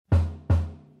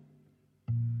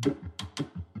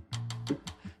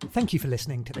Thank you for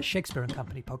listening to the Shakespeare &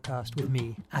 Company podcast with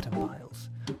me, Adam Biles,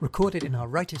 recorded in our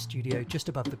writer's studio just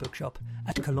above the bookshop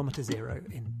at Kilometre Zero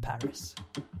in Paris.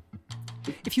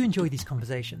 If you enjoy these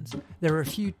conversations, there are a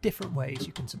few different ways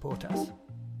you can support us.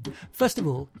 First of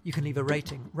all, you can leave a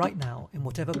rating right now in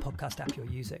whatever podcast app you're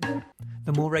using.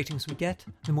 The more ratings we get,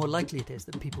 the more likely it is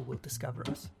that people will discover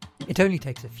us. It only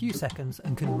takes a few seconds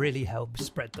and can really help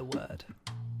spread the word.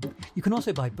 You can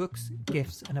also buy books,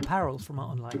 gifts and apparel from our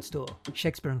online store,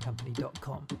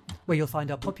 shakespeareandcompany.com, where you'll find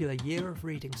our popular Year of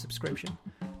Reading subscription,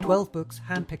 12 books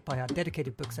handpicked by our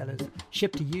dedicated booksellers,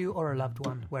 shipped to you or a loved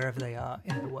one wherever they are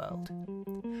in the world.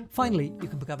 Finally, you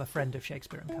can become a friend of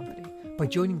Shakespeare & Company by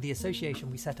joining the association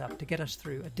we set up to get us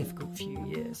through a difficult few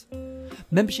years.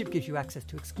 Membership gives you access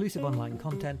to exclusive online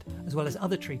content, as well as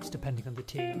other treats depending on the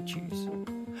tier you choose.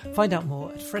 Find out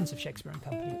more at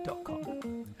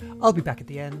friendsofshakespeareandcompany.com. I'll be back at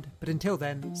the end, but until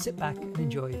then, sit back and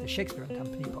enjoy the Shakespeare &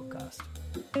 Company podcast.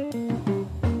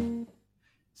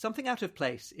 Something Out of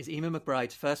Place is Eimear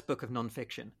McBride's first book of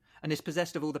non-fiction, and is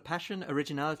possessed of all the passion,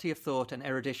 originality of thought and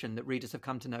erudition that readers have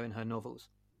come to know in her novels.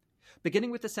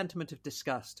 Beginning with the sentiment of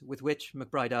disgust with which,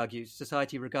 McBride argues,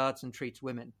 society regards and treats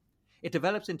women, it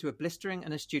develops into a blistering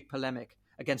and astute polemic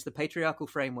against the patriarchal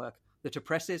framework that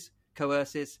oppresses,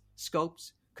 coerces,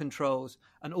 sculpts, controls,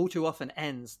 and all too often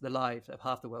ends the lives of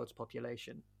half the world's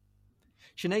population.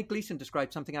 Sinead Gleason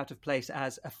described Something Out of Place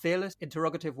as a fearless,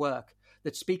 interrogative work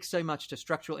that speaks so much to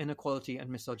structural inequality and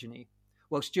misogyny,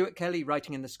 while Stuart Kelly,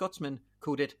 writing in The Scotsman,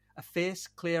 called it a fierce,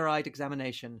 clear-eyed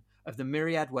examination of the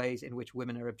myriad ways in which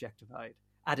women are objectified,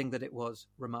 adding that it was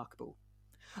remarkable.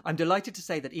 I'm delighted to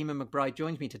say that Eimear McBride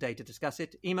joins me today to discuss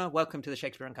it. Eimear, welcome to the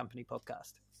Shakespeare & Company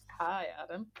podcast. Hi,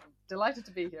 Adam. Delighted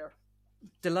to be here.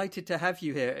 Delighted to have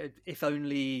you here, if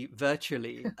only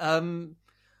virtually.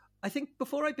 I think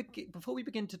before we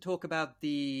begin to talk about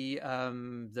the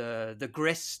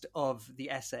grist of the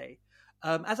essay,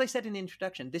 as I said in the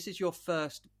introduction, this is your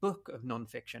first book of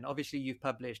non-fiction. Obviously, you've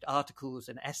published articles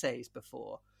and essays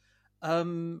before.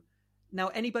 Now,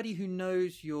 anybody who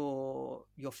knows your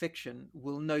fiction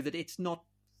will know that it's not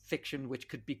fiction which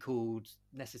could be called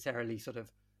necessarily sort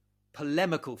of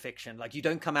polemical fiction. Like, you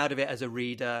don't come out of it as a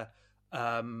reader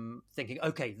thinking,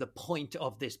 okay, the point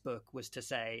of this book was to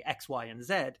say X, Y, and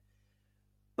Z.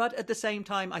 But at the same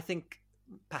time, I think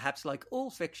perhaps like all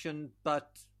fiction,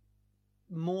 but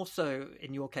more so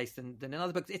in your case than in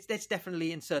other books, it's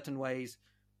definitely in certain ways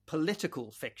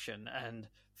political fiction and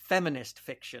feminist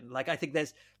fiction. Like, I think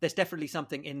there's definitely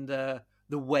something in the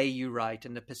way you write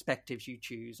and the perspectives you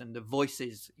choose and the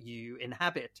voices you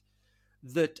inhabit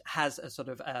that has a sort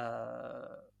of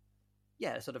a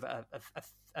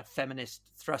feminist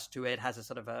thrust to it, has a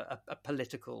sort of a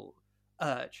political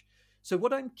urge. So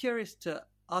what I'm curious to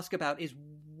ask about is,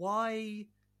 why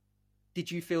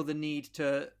did you feel the need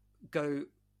to go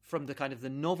from the kind of the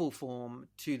novel form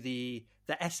to the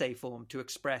essay form to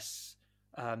express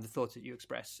the thoughts that you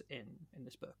express in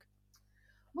this book?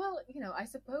 Well, I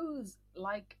suppose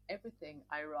like everything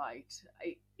I write,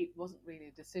 it wasn't really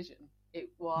a decision. It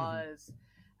was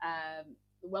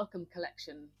the Wellcome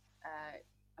Collection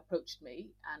approached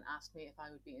me and asked me if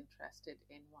I would be interested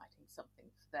in writing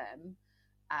something for them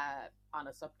on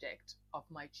a subject of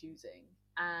my choosing.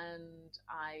 And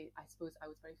I suppose I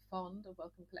was very fond of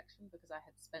Wellcome Collection because I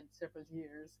had spent several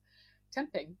years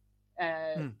temping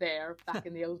there back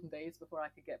in the olden days before I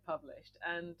could get published.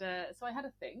 And so I had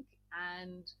a think,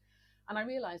 and I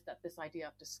realised that this idea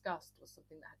of disgust was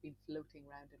something that had been floating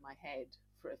around in my head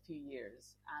for a few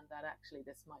years, and that actually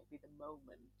this might be the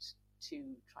moment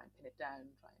to try and pin it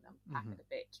down, try and unpack it a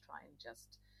bit, try and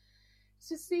just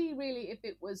to see really if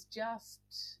it was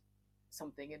just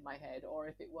something in my head or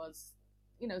if it was,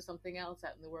 something else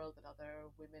out in the world that other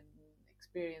women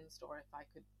experienced, or if I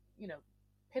could,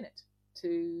 pin it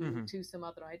to some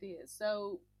other ideas.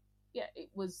 So yeah, it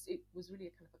was really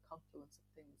a kind of a confluence of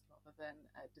things rather than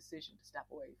a decision to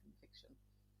step away from fiction.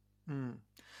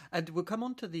 And we'll come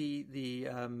on to the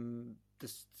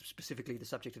specifically the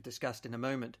subject of disgust in a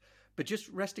moment, but just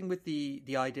resting with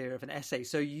the idea of an essay.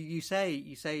 So you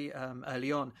say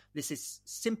early on, this is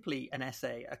simply an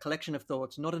essay, a collection of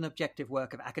thoughts, not an objective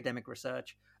work of academic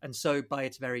research, and so by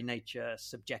its very nature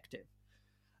subjective.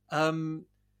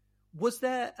 Was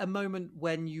there a moment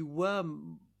when you were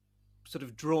sort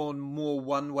of drawn more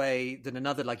one way than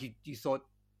another? Like you thought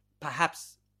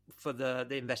perhaps for the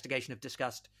investigation of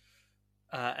disgust,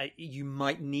 you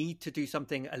might need to do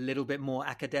something a little bit more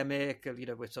academic,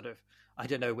 with sort of,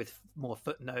 with more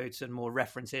footnotes and more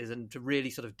references, and to really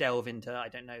sort of delve into,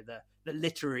 the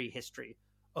literary history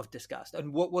of disgust.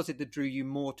 And what was it that drew you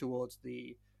more towards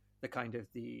the kind of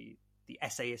the the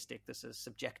essayistic, the sort of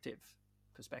subjective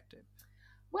perspective?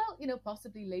 Well,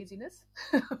 possibly laziness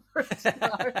for a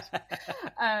start.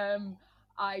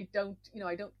 I don't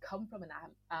come from an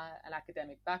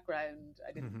academic background.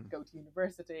 I didn't go to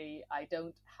university. I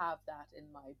don't have that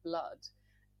in my blood.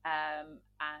 And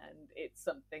it's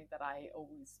something that I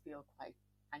always feel quite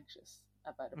anxious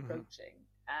about approaching.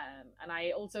 And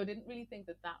I also didn't really think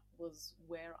that was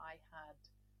where I had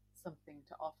something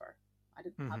to offer. I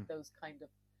didn't have those kind of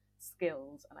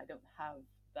skills, and I don't have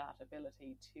that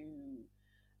ability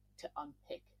to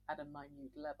unpick at a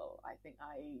minute level. I think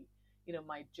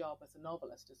my job as a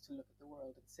novelist is to look at the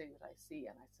world and see what I see,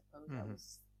 and I suppose I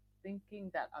was thinking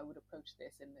that I would approach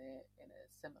this in a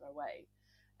similar way,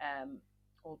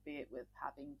 albeit with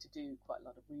having to do quite a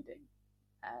lot of reading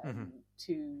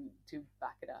to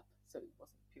back it up, so it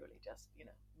wasn't purely just me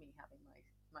having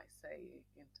my say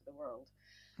into the world.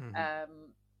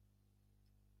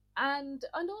 And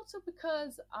also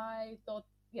because I thought,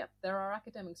 there are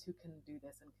academics who can do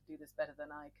this and can do this better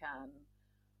than I can.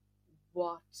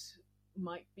 What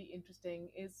might be interesting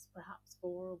is perhaps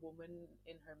for a woman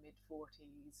in her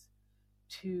mid-40s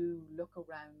to look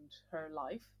around her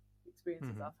life, the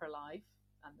experiences of her life,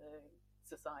 and the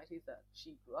society that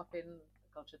she grew up in,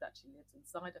 the culture that she lives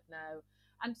inside of now,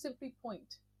 and simply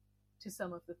point to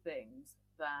some of the things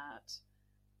that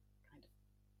kind of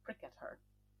prick at her.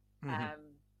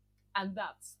 And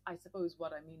that's, I suppose,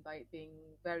 what I mean by it being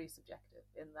very subjective,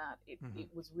 in that it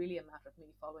was really a matter of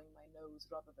me following my nose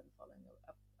rather than following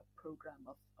a program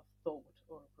of thought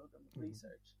or a program of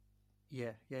research.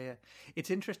 Yeah. It's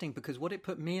interesting because what it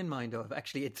put me in mind of,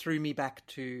 actually, it threw me back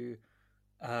to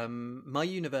my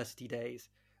university days,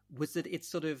 was that it's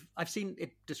sort of, I've seen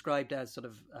it described as sort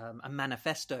of a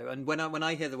manifesto. And when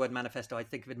I hear the word manifesto, I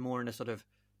think of it more in a sort of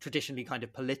traditionally kind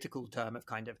of political term of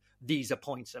kind of, these are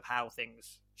points of how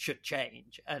things should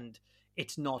change. And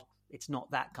it's not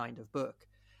that kind of book.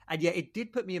 And yet it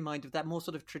did put me in mind of that more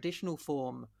sort of traditional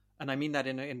form. And I mean that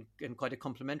in quite a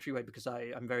complimentary way, because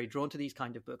I'm very drawn to these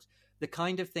kind of books. The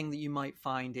kind of thing that you might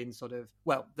find in sort of,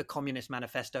 the Communist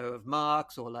Manifesto of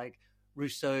Marx, or like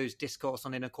Rousseau's Discourse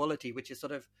on Inequality, which is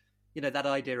sort of, that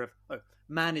idea of,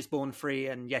 man is born free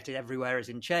and yet everywhere is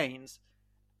in chains.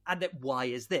 And why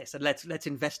is this? And let's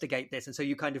investigate this. And so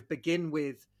you kind of begin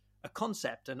with a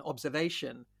concept, an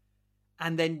observation,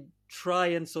 and then try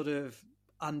and sort of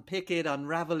unpick it,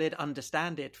 unravel it,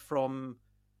 understand it from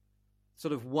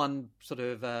sort of one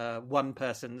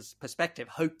person's perspective,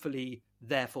 hopefully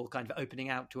therefore kind of opening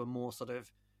out to a more sort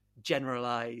of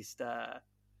generalized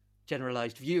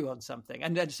view on something.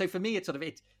 And so for me, it's sort of,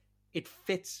 it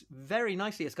fits very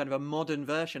nicely as kind of a modern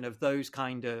version of those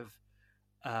kind of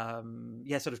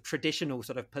sort of traditional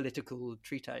sort of political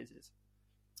treatises.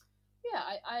 Yeah,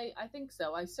 I think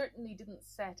so. I certainly didn't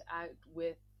set out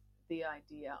with the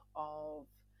idea of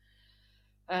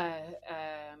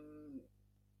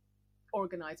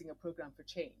organizing a program for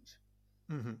change,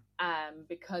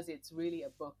 because it's really a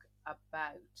book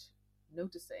about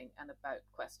noticing and about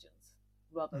questions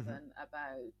rather than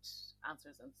about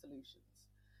answers and solutions.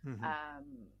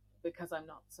 Because I'm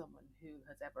not someone who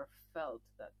has ever felt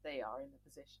that they are in a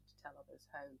position to tell others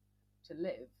how to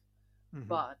live.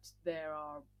 But there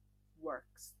are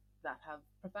works that have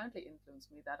profoundly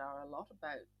influenced me that are a lot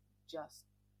about just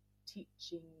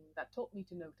teaching, that taught me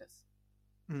to notice.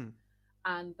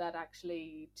 And that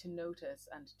actually to notice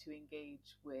and to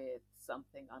engage with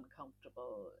something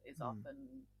uncomfortable is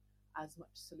often as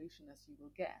much solution as you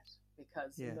will get,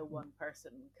 because no one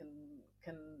person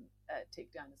can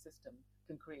take down a system,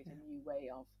 can create a new way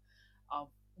of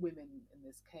women in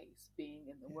this case being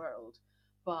in the world.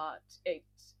 But it,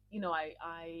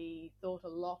 I thought a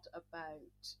lot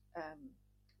about,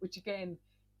 which again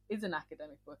is an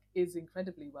academic book, is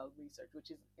incredibly well researched,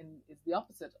 which is the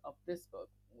opposite of this book,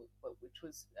 which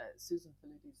was Susan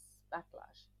Faludi's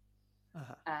Backlash,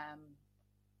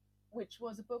 which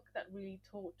was a book that really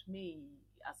taught me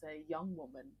as a young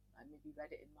woman, I maybe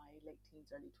read it in my late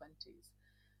teens, early 20s,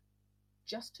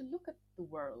 just to look at the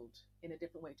world in a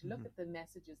different way, to look at the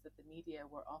messages that the media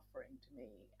were offering to me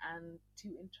and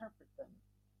to interpret them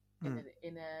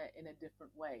in a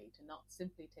different way, to not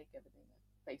simply take everything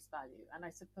at face value. And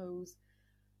I suppose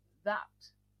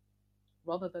that,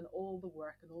 rather than all the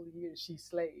work and all the years she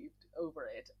slaved over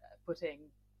it,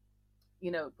 putting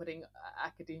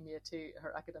academia to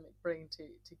her academic brain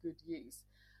to good use,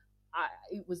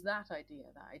 it was that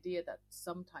idea that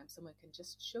sometimes someone can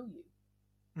just show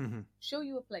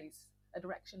you a place, a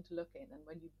direction to look in, and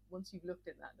once you've looked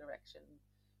in that direction,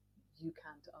 you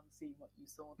can't unsee what you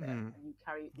saw there, and you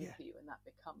carry it with you, and that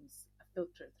becomes a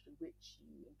filter through which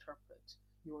you interpret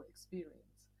your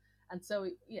experience. And so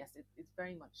yes, it's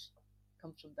very much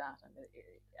comes from that,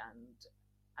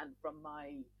 and from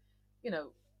my,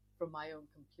 from my own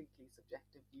completely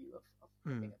subjective view of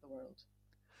looking at the world.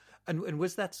 And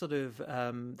was that sort of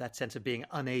that sense of being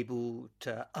unable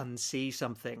to unsee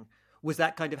something, was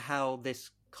that kind of how this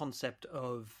concept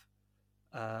of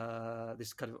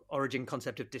this kind of origin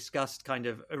concept of disgust kind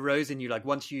of arose in you? Like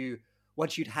once you'd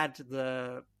had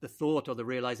the thought or the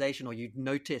realization, or you'd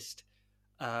noticed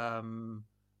women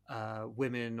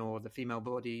or the female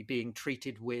body being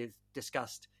treated with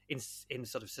disgust in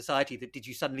sort of society, that did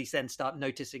you suddenly then start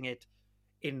noticing it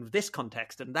in this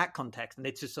context and that context, and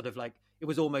it's just sort of like it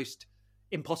was almost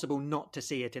impossible not to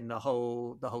see it in the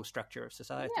whole structure of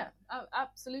society? Yeah,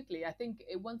 absolutely. I think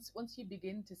once you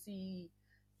begin to see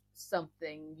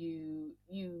something, you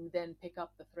then pick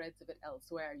up the threads of it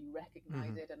elsewhere. You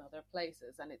recognize it in other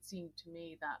places, and it seemed to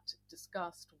me that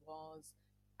disgust was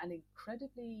an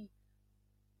incredibly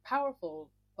powerful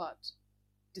but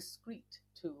discreet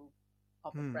tool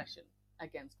of oppression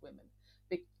against women,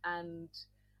 and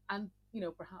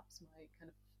perhaps my kind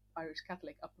of Irish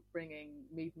Catholic upbringing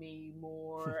made me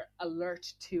more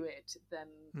alert to it than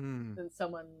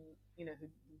someone who'd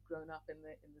grown up in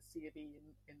the C of E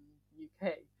in the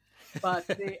UK. But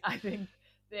I think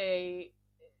the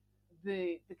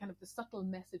kind of the subtle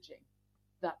messaging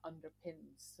that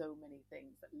underpins so many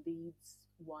things, that leads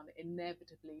one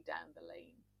inevitably down the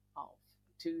lane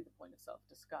to the point of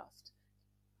self-disgust.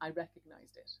 I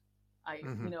recognized it.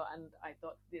 And I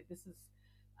thought this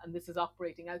is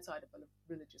operating outside of a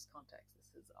religious context.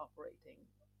 This is operating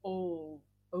all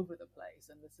over the place,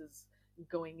 and this is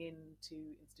going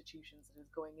into institutions. It is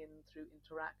going in through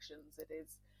interactions. It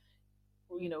is,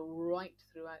 right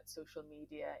throughout social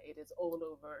media. It is all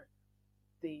over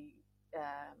the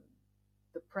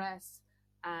press,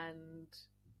 and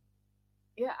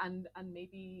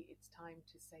maybe it's time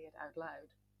to say it out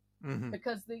loud,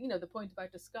 because the point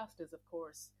about disgust is, of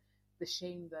course, the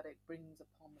shame that it brings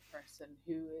upon the person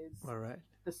who is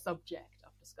the subject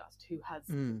of disgust, who has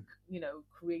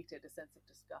created a sense of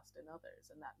disgust in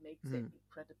others, and that makes it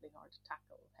incredibly hard to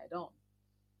tackle head on.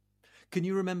 Can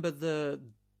you remember the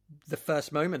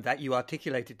first moment that you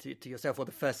articulated to yourself, or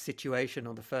the first situation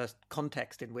or the first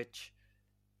context in which,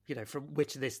 from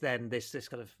which this kind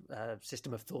of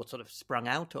system of thought sort of sprung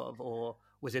out of, or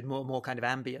was it more kind of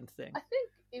ambient thing? I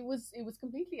think it was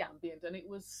completely ambient, and it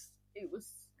was kind of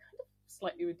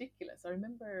slightly ridiculous. I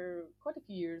remember quite a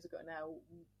few years ago now,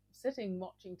 sitting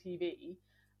watching TV,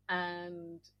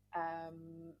 and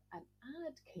an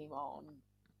ad came on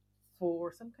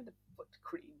for some kind of foot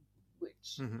cream,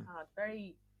 which had a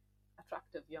very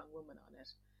attractive young woman on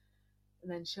it,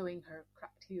 and then showing her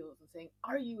cracked heels and saying,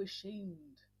 "Are you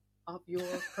ashamed of your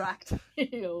cracked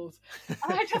heels?"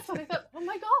 And I thought, oh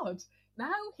my God,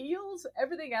 now heels,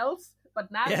 everything else, but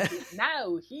now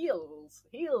heels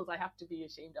I have to be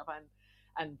ashamed of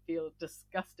and feel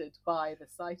disgusted by the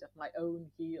sight of my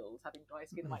own heels having dry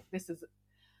skin. I'm like, this is,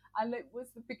 and it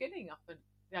was the beginning of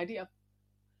the idea of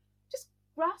just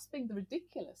grasping the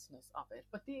ridiculousness of it,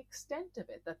 but the extent of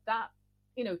it, that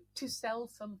to sell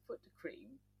some foot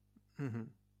cream,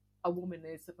 a woman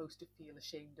is supposed to feel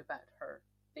ashamed about her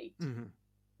feet.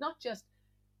 Not just,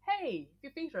 hey, if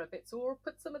your feet are a bit sore,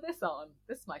 put some of this on.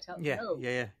 This might help.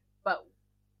 Yeah. But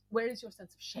where is your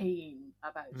sense of shame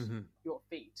about your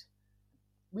feet?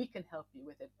 We can help you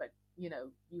with it, but you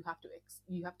have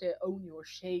to own your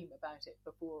shame about it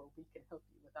before we can help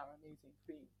you with our amazing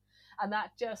cream. And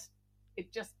that just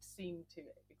seemed to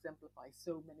exemplify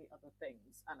so many other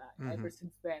things. And ever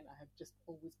since then, I have just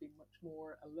always been much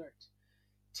more alert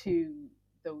to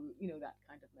that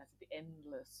kind of message, the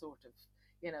endless sort of,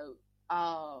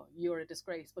 you're a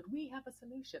disgrace, but we have a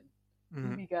solution.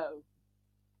 Here we go.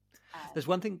 There's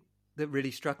one thing that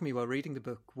really struck me while reading the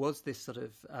book was this sort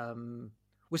of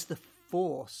was the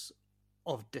force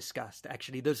of disgust.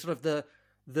 Actually, the sort of the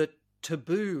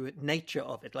taboo nature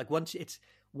of it. Like once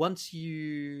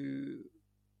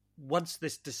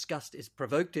this disgust is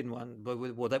provoked in one,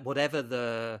 whatever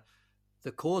the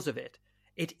cause of it,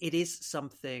 it is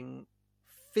something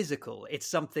physical. It's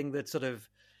something that sort of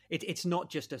it's not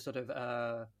just a sort of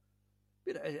a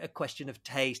question of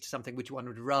taste, something which one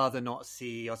would rather not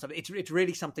see, or something. It's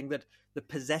really something that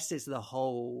possesses the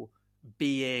whole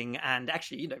being, and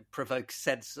actually provokes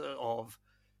sense of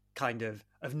kind of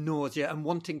nausea and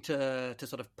wanting to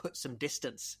sort of put some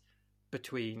distance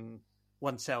between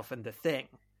oneself and the thing.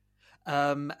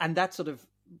 And that sort of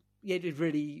it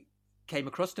really came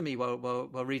across to me while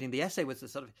reading the essay, was the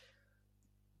sort of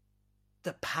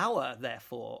the power,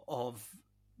 therefore, of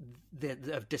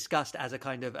disgust as a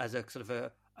sort of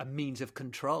a means of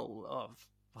control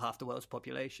half the world's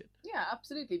population. Yeah,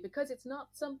 absolutely. Because it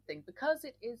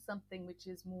is something which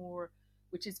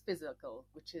is physical,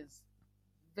 which is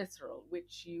visceral,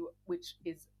 which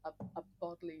is a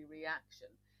bodily reaction.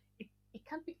 It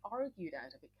can't be argued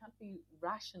out of. It can't be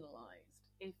rationalized.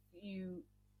 If you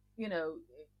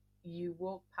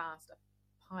walk past a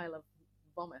pile of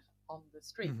vomit on the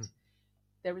street,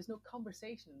 there is no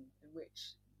conversation in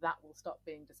which that will stop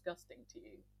being disgusting to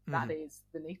you. That is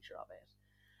the nature of it.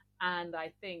 And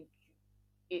I think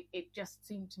it just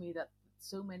seemed to me that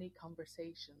so many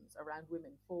conversations around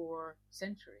women for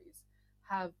centuries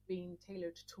have been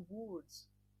tailored towards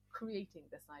creating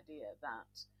this idea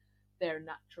that their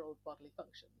natural bodily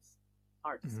functions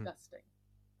are disgusting,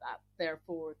 that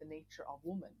therefore the nature of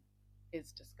woman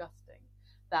is disgusting,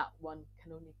 that one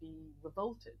can only be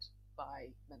revolted by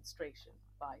menstruation,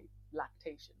 by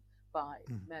lactation, by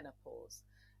menopause,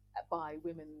 by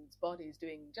women's bodies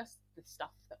doing just the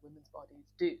stuff that women's bodies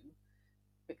do,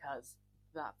 because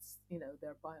that's,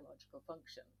 their biological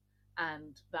function,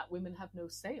 and that women have no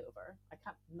say over. I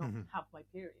can't not have my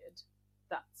period.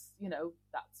 That's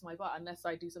my body. Unless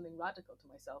I do something radical to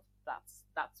myself,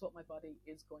 that's what my body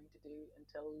is going to do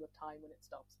until the time when it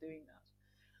stops doing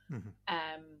that.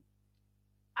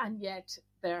 And yet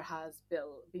there has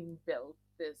been built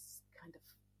this kind of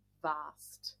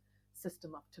vast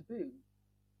system of taboo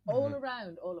all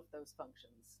around all of those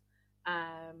functions.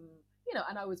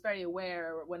 And I was very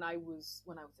aware when I was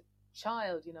a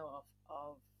child,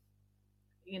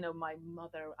 of my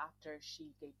mother, after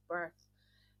she gave birth,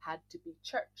 had to be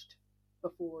churched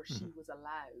before she was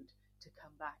allowed to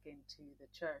come back into the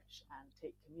church and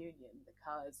take communion,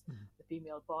 because the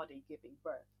female body giving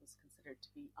birth was considered to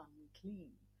be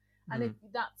unclean. And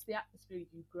that's the atmosphere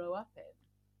you grow up in,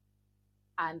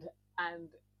 and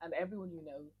everyone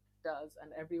does,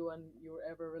 and everyone you're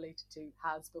ever related to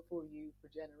has before you for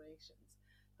generations.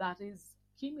 That is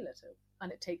cumulative,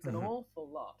 and it takes an awful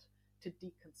lot to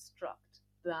deconstruct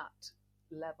that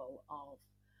level of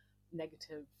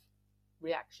negative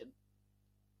reaction.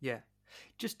 Yeah,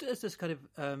 just as this kind of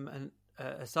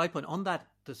a side point on that,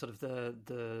 the sort of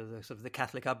the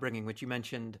Catholic upbringing, which you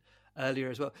mentioned earlier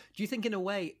as well. Do you think, in a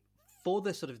way, for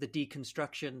the sort of the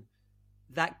deconstruction,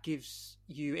 that gives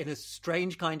you, in a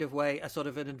strange kind of way, a sort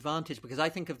of an advantage? Because I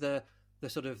think of the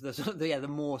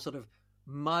more sort of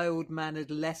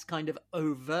mild-mannered, less kind of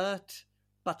overt,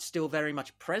 but still very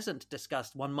much present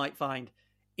disgust one might find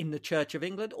in the Church of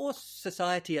England, or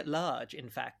society at large, in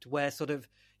fact, where sort of,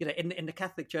 in the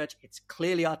Catholic Church, it's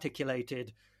clearly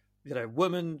articulated,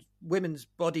 women's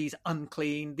bodies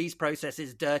unclean, these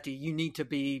processes dirty, you need to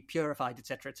be purified,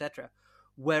 etc., etc.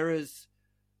 Whereas,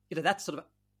 that's sort of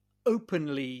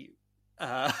openly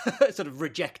sort of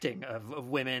rejecting of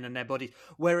women and their bodies.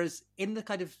 Whereas in the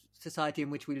kind of society in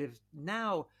which we live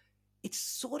now, it's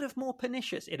sort of more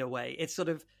pernicious in a way. It's sort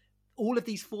of, all of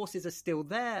these forces are still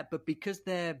there, but because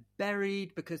they're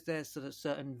buried, because there's sort of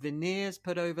certain veneers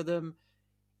put over them,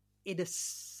 in a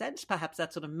sense, perhaps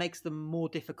that sort of makes them more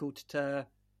difficult to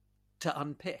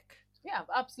unpick. Yeah,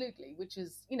 absolutely. Which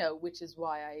is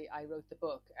why I wrote the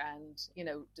book. And,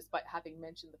 despite having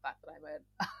mentioned the fact that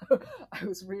I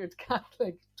was reared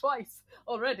Catholic twice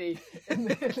already in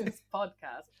this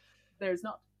podcast, there's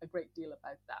not a great deal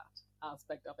about that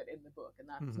aspect of it in the book. And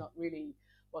that's not really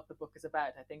what the book is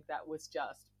about. I think that was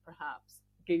just perhaps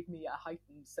gave me a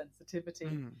heightened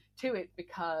sensitivity to it,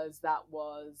 because that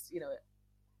was, there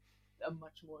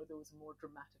was a more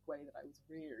dramatic way that I was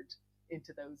reared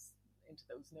into those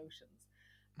notions.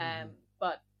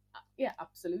 But yeah,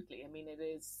 absolutely. I mean, it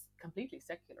is completely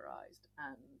secularized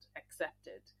and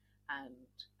accepted and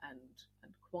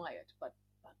quiet, but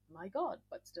my God,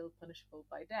 but still punishable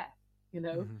by death,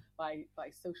 by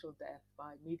social death,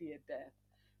 by media death.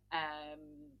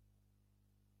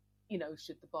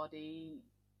 Should the body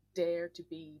dare to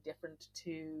be different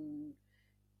to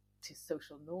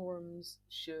social norms?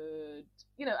 Should,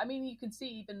 you can see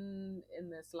even in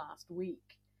this last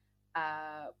week,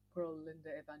 poor old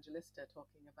Linda Evangelista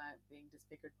talking about being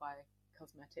disfigured by a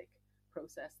cosmetic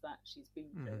process that she's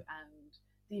been through, and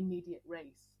the immediate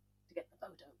race to get the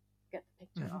photo, get the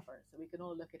picture of her, so we can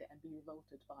all look at it and be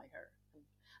revolted by her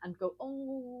and go,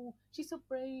 oh, she's so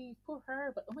brave, poor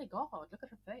her, but oh my God, look at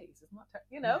her face, isn't that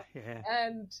Yeah.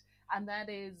 And that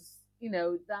is,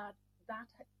 that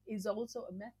is also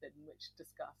a method in which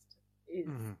disgust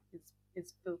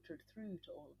is filtered through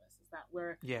to all of us. Is that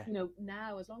where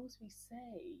now, as long as we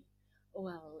say, oh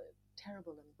well,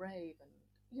 terrible and brave and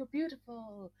you're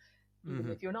beautiful, even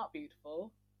if you're not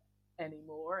beautiful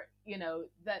anymore,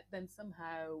 that then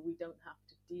somehow we don't have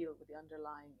to deal with the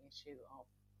underlying issue of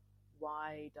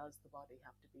why does the body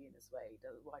have to be in this way?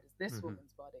 Why does this Mm-hmm.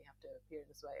 woman's body have to appear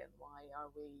this way? And why are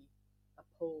we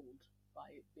appalled by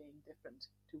it being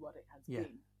different to what it has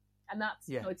been? And that's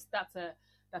that's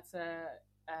a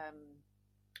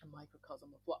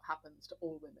microcosm of what happens to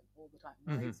all women all the time.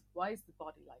 Why is the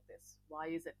body like this? Why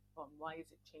is it fun? Why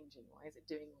is it changing? Why is it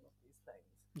doing all of these things?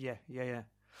 Yeah.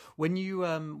 When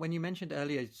you mentioned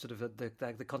earlier sort of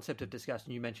the concept of disgust,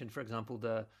 and you mentioned, for example,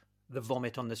 the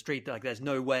vomit on the street, like there's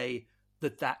no way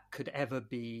that could ever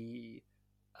be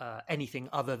anything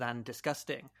other than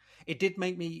disgusting. It did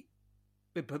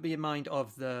put me in mind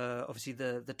of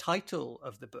the title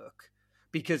of the book,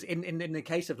 because in the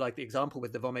case of like the example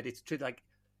with the vomit, it's true, like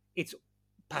it's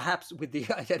perhaps with the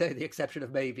I don't know, the exception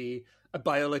of maybe a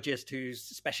biologist whose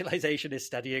specialization is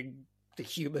studying the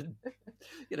human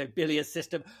bilious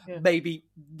system, maybe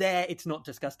there it's not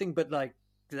disgusting, but like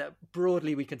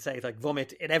broadly we can say like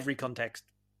vomit in every context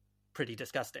pretty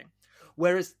disgusting.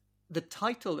 Whereas the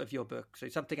title of your book, so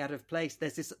Something Out of Place,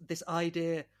 there's this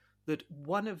idea that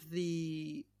one of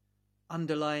the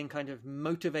underlying kind of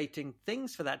motivating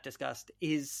things for that disgust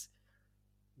is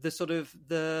the sort of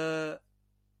the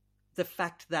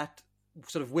fact that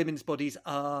sort of women's bodies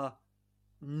are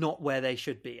not where they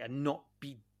should be, and not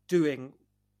be doing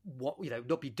what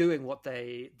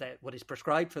is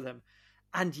prescribed for them.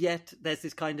 And yet there's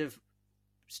this kind of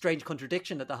strange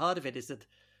contradiction at the heart of it, is that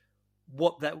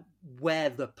where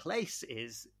the place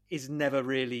is never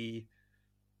really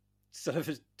sort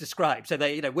of described. So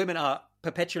women are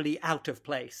perpetually out of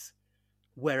place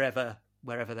wherever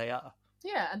they are.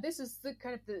 Yeah, and this is the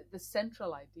kind of the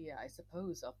central idea, I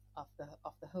suppose, of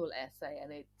the whole essay,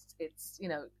 and it's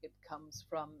it comes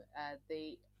from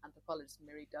the anthropologist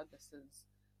Mary Douglas's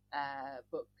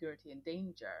book Purity and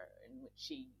Danger, in which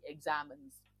she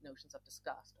examines notions of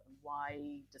disgust and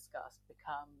why disgust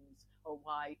becomes, or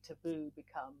why taboo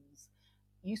becomes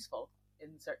useful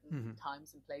in certain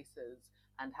times and places,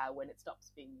 and how when it stops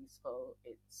being useful,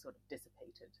 it's sort of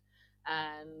dissipated.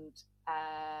 And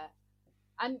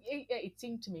it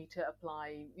seemed to me to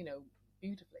apply,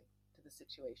 beautifully to the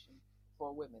situation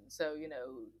for women. So,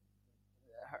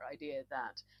 her idea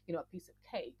that, a piece of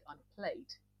cake on a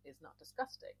plate is not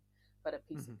disgusting, but a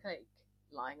piece of cake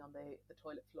lying on the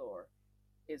toilet floor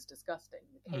is disgusting.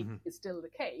 The cake is still the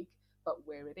cake, but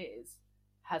where it is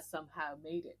has somehow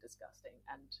made it disgusting.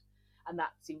 And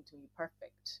that seemed to me a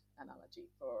perfect analogy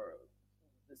for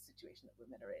the situation that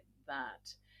women are in,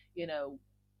 that,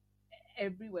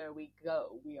 everywhere we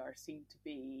go, we are seen to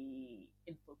be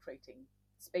infiltrating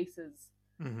spaces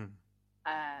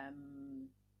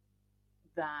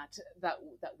that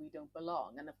we don't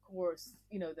belong. And of course,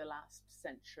 the last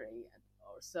century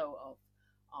or so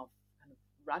of kind of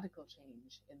radical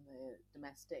change in the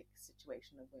domestic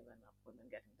situation of women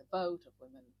getting the vote, of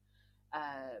women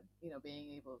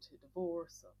being able to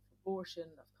divorce, of abortion,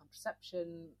 of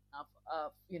contraception, of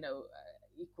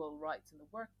equal rights in the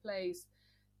workplace.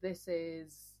 This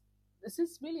is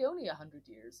really only 100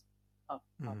 years of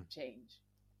change,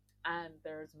 and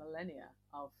there's millennia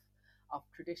of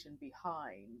tradition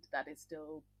behind that is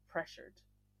still pressured,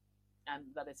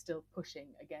 and that is still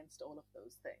pushing against all of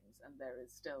those things. And there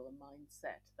is still a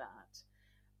mindset that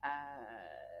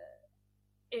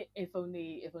if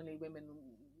only women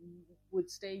would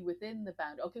stay within the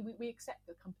bound. Okay, we accept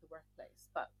they'll come to the workplace,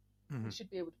 but we should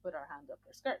be able to put our hand up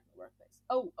their skirt in the workplace.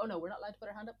 Oh no, we're not allowed to put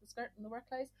our hand up the skirt in the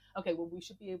workplace? Okay, well, we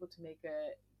should be able to make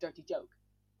a dirty joke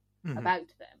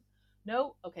about them.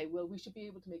 No? Okay, well, we should be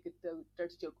able to make a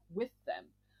dirty joke with them.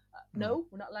 No,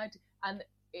 we're not allowed to. And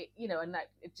it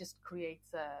just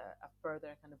creates a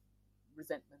further kind of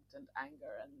resentment and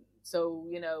anger. And so,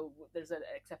 there's an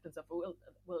acceptance of, well,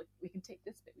 we can take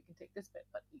this bit,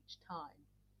 but each time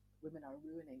women are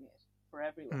ruining it for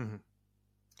everyone.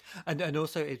 And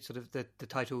also, it's sort of the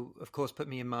title, of course, put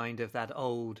me in mind of that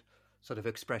old sort of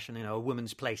expression, a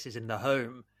woman's place is in the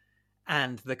home,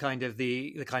 and the kind of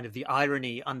the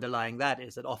irony underlying that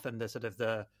is that often the sort of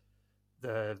the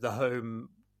home,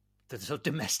 the sort of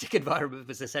domestic environment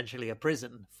was essentially a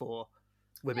prison for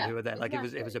women who were there. Like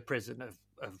it was a prison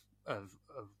of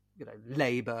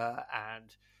labor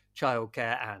and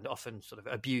childcare and often sort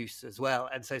of abuse as well.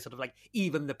 And so sort of like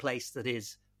even the place that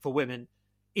is for women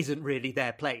isn't really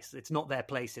their place. It's not their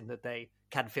place in that they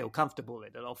can feel comfortable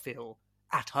in it or feel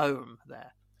at home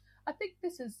there. I think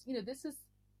this is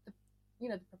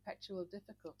the perpetual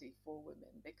difficulty for women,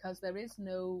 because there is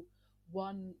no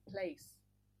one place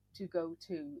to go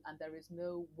to, and there is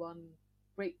no one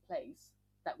great place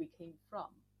that we came from,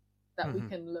 that we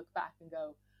can look back and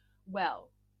go, well,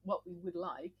 what we would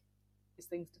like is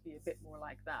things to be a bit more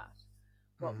like that.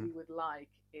 What we would like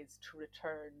is to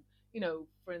return,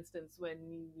 for instance, when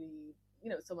you read,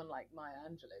 someone like Maya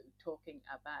Angelou talking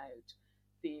about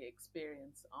the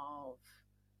experience of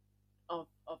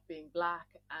being black,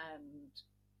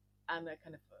 and a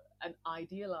kind of an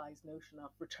idealized notion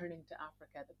of returning to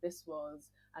Africa, that this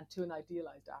was, and to an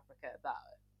idealized Africa,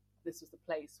 that this was the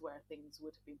place where things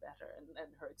would have been better,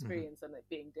 and her experience and it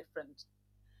being different.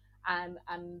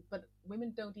 But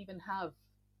women don't even have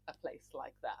a place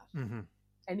like that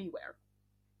anywhere.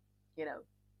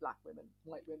 Black women,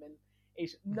 white women,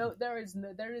 Asian. No, there is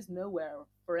nowhere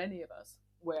for any of us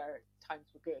where times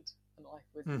were good and life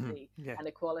was easy and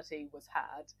equality was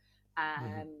had,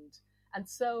 and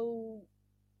so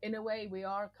in a way we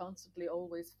are constantly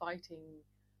always fighting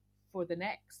for the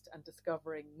next and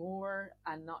discovering more,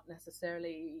 and not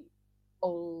necessarily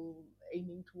all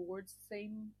aiming towards the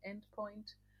same end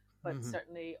point, but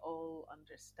certainly all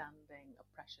understanding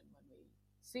oppression when we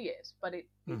see it. But it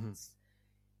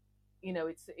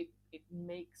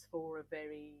makes for a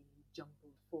very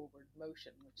jumbled forward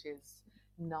motion, which is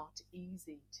not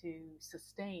easy to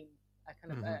sustain a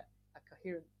kind of a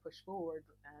coherent push forward.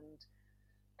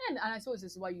 And I suppose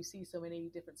this is why you see so many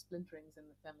different splinterings in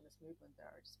the feminist movement. There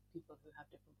are just people who have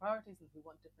different priorities and who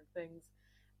want different things.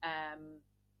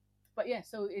 But yeah,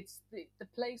 so it's the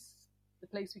place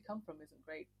we come from isn't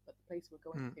great, but the place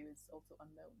we're going to is also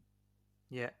unknown.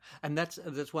 Yeah, and that's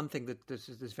one thing that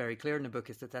is very clear in the book,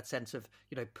 is that sense of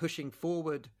pushing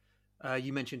forward.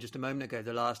 You mentioned just a moment ago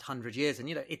the last 100 years, and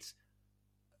it's,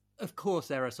 of course,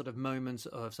 there are sort of moments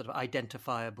of sort of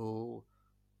identifiable,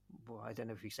 well, I don't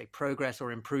know if you say progress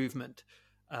or improvement,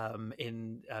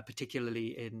 in particularly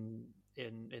in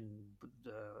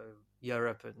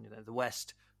Europe and the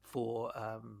West for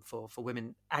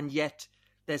women, and yet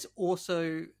there's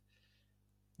also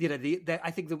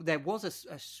I think there was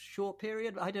a short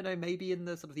period, I don't know, maybe in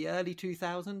the sort of the early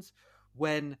 2000s,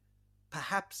 when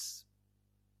perhaps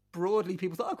broadly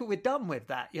people thought, "Oh, we're done with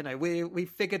that. We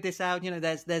figured this out.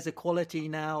 There's equality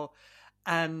now,"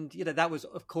 and that was,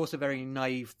 of course, a very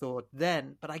naive thought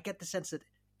then. But I get the sense that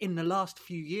in the last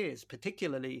few years,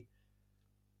 particularly,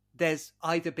 there's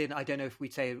either been, I don't know if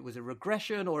we'd say it was a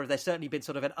regression, or there's certainly been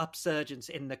sort of an upsurgence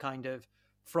in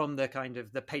from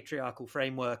the patriarchal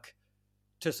framework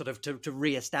to sort of to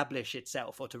reestablish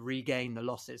itself, or to regain the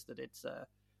losses that it's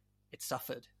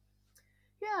suffered.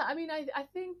 Yeah, I mean, I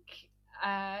think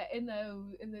in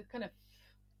the kind of,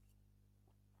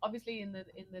 obviously in the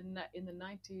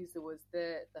 90s there was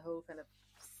the whole kind of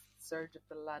surge of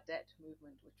the Ladette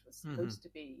movement, which was supposed to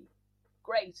be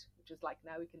great, which was like,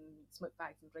 now we can smoke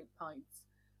bags and drink pints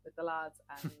with the lads,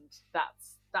 and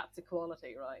that's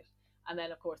equality, right? And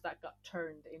then of course that got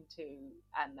turned into,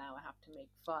 and now I have to make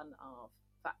fun of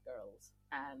fat girls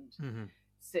and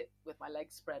sit with my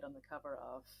legs spread on the cover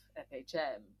of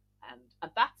FHM,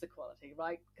 and that's equality,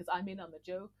 right? Because I'm in on the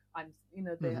joke.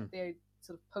 They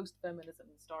sort of post-feminism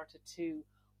started to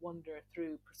wander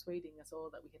through persuading us all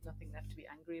that we had nothing left to be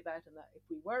angry about, and that if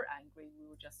we were angry we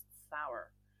were just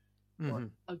sour or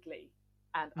ugly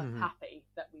and unhappy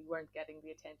that we weren't getting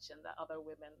the attention that other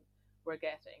women were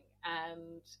getting.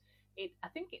 And I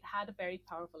think it had a very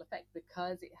powerful effect,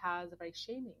 because it has a very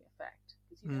shaming effect,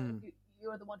 because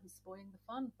you're the one who's spoiling the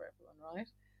fun for everyone, right?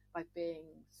 By saying,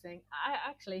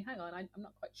 hang on, I'm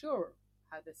not quite sure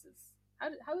how this is.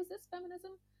 How is this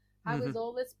feminism? How is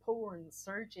all this porn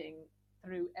surging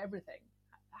through everything?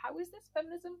 How is this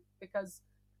feminism? Because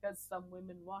some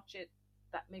women watch it,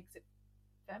 that makes it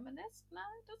feminist now,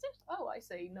 does it? Oh, I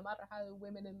see. No matter how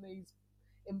women in these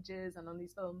images and on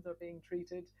these films are being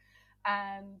treated.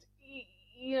 And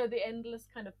the endless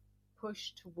kind of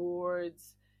push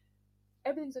towards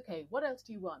everything's okay. What else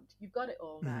do you want? You've got it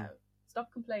all now.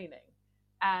 Stop complaining,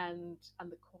 and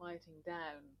the quieting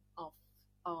down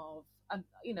of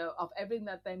everything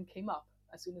that then came up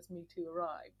as soon as Me Too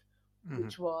arrived,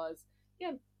 which was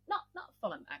not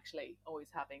fun actually. Always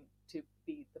having to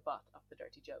be the butt of the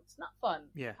dirty jokes. Not fun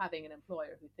having an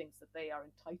employer who thinks that they are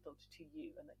entitled to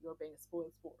you and that you're being a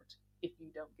spoilsport if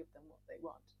you don't give them what they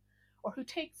want, or who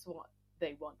takes what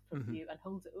they want from you and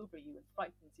holds it over you and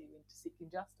frightens you into seeking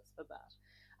justice for that.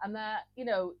 And that,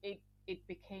 it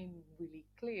became really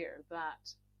clear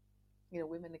that,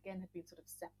 women again had been sort of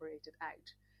separated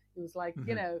out. It was like,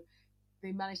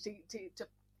 they managed to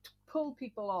pull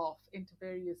people off into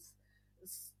various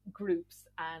groups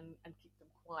and keep them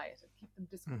quiet and keep them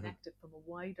disconnected from a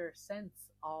wider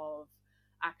sense of,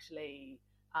 actually,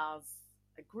 as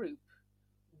a group,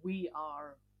 we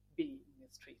are being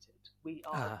mistreated. We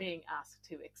are being asked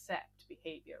to accept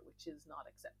behaviour which is not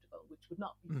acceptable, which would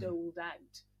not be doled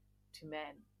out to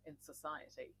men in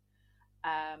society.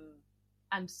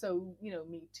 And so,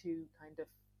 Me Too kind of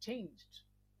changed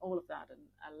all of that, and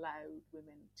allowed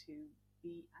women to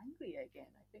be angry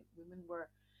again. I think women were,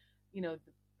 the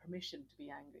permission to be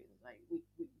angry. Like we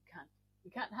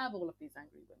can't have all of these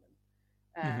angry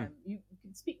women. You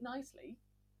can speak nicely,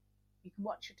 you can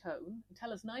watch your tone and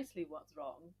tell us nicely what's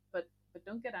wrong, but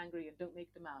don't get angry and don't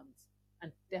make demands,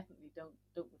 and definitely don't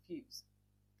refuse,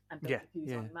 and don't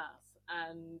refuse en masse.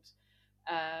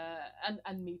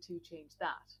 And Me Too changed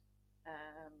that.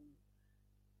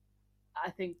 I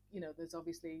think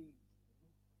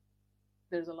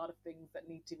there's a lot of things that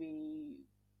need to be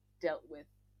dealt with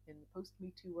in the post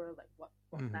Me Too world. Like what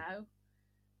now?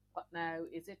 What now?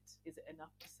 Is it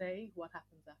enough to say? What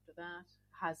happens after that?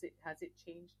 Has it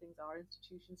changed things? Are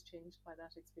institutions changed by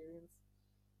that experience?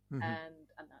 And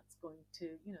that's going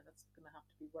to have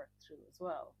to be worked through as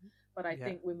well. But I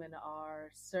think women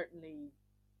are certainly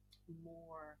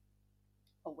more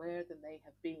aware than they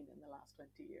have been in the last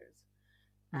 20 years.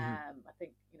 I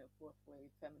think fourth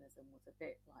wave feminism was a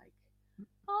bit like,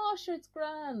 oh sure, it's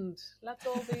grand, let's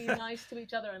all be nice to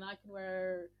each other, and I can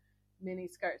wear mini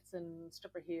skirts and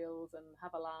stripper heels and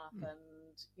have a laugh and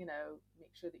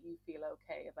make sure that you feel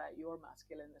okay about your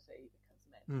masculinity because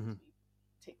men need to be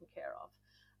taken care of.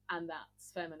 And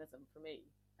that's feminism for me,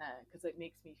 because it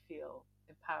makes me feel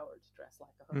empowered to dress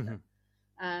like a hooker.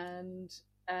 And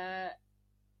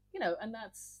and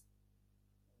that's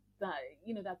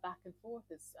that back and forth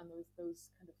is, and those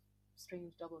kind of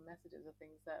strange double messages are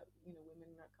things that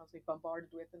women are constantly bombarded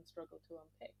with and struggle to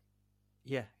unpick.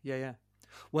 Yeah.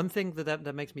 One thing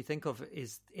that makes me think of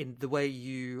is in the way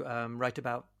you write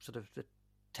about sort of the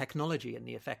technology and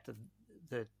the effect of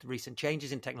the recent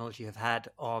changes in technology have had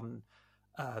on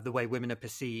the way women are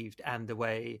perceived and the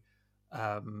way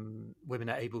women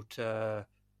are able to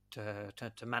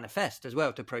manifest as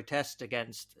well, to protest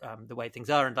against the way things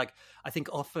are. And like, I think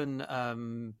often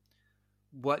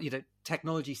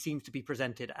technology seems to be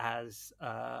presented as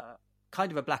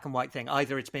kind of a black and white thing.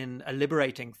 Either it's been a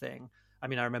liberating thing. I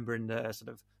mean, I remember in the sort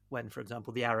of when, for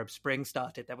example, the Arab Spring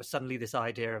started, there was suddenly this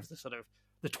idea of the sort of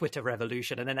the Twitter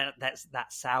revolution, and then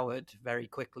that soured very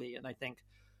quickly. And I think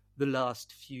the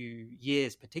last few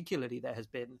years, particularly, there has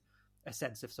been a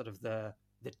sense of sort of the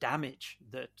damage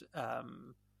that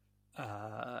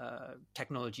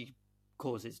technology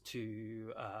causes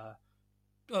to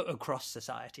across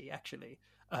society, actually.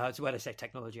 So when I say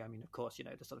technology, I mean, of course,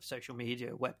 the sort of social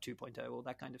media, Web 2.0, all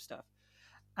that kind of stuff.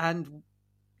 And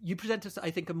you present us,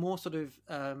 I think, a more sort of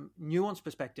nuanced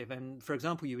perspective. And for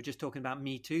example, you were just talking about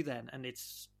Me Too then, and it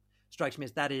strikes me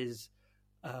as that is,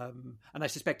 and I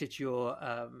suspect it's your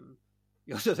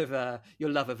sort of your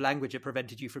love of language that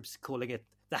prevented you from calling it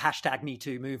the hashtag Me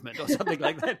Too movement or something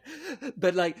like that.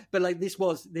 But this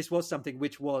was something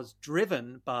which was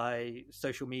driven by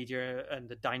social media and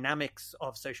the dynamics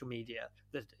of social media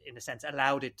that, in a sense,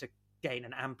 allowed it to gain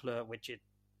an amplitude which it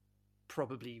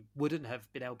probably wouldn't have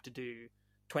been able to do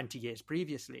 20 years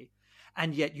previously.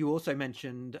 And yet you also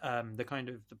mentioned the kind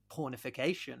of the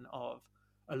pornification of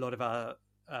a lot of our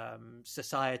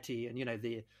society, and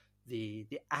the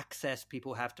access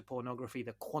people have to pornography,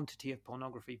 the quantity of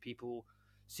pornography people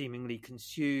seemingly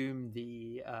consume,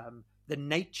 the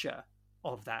nature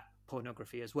of that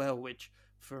pornography as well, which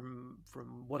from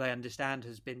what I understand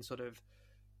has been sort of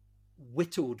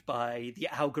whittled by the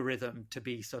algorithm to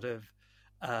be sort of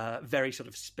very sort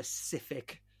of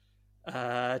specific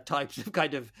types of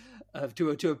kind of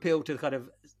to appeal to kind of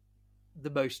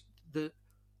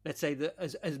let's say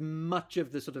as much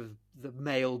of the sort of the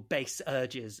male base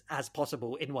urges as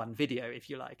possible in one video, if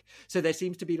you like. So there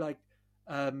seems to be like,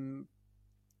 to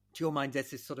your mind, there's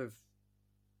this sort of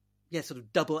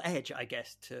double edge, I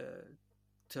guess,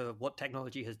 to what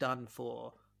technology has done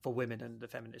for women and the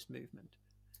feminist movement.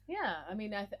 Yeah, I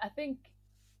mean, I think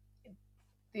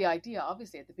the idea,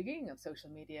 obviously, at the beginning of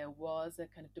social media was a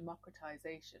kind of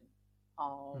democratization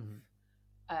of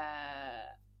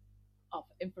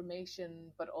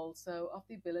information, but also of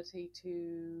the ability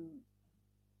to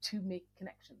make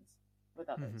connections with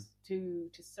others, to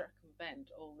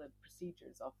circumvent all the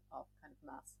procedures of kind of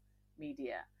mass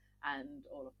media and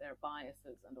all of their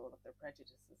biases and all of their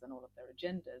prejudices and all of their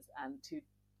agendas, and to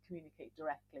communicate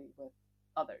directly with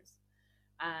others.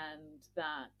 And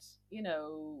that,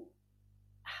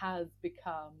 has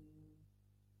become,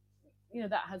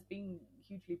 that has been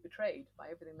hugely betrayed by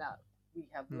everything that we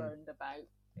have learned about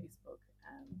Facebook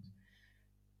and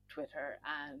Twitter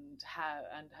and how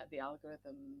the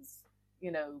algorithms,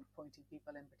 pointing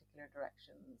people in particular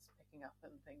directions, picking up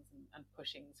on things and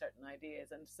pushing certain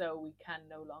ideas. And so we can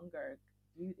no longer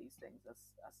view these things as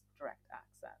direct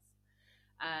access.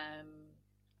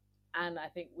 And I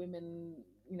think women,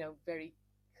 very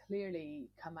clearly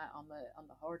come out on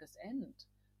the hardest end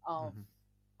of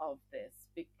of this,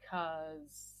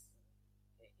 because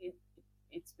it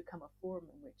it's become a forum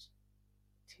in which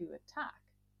to attack.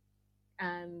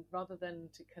 And rather than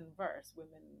to converse,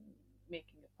 women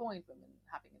making a point, women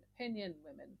having an opinion,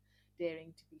 women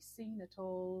daring to be seen at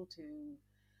all, to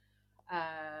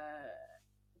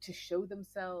show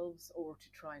themselves or to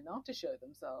try not to show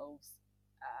themselves,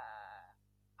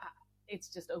 it's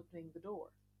just opening the door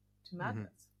to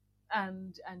madness.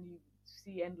 And you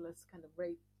see endless kind of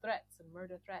rape threats and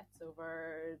murder threats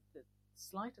over the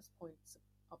slightest points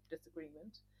of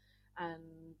disagreement.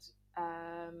 And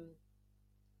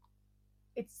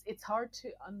it's hard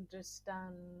to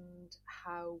understand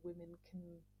how women can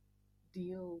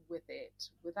deal with it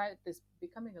without this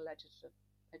becoming a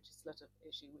legislative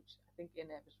issue, which I think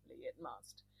inevitably it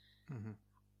must,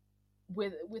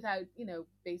 without,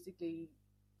 basically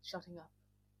shutting up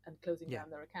and closing down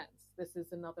their accounts. This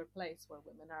is another place where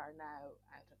women are now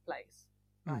out of place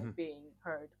by being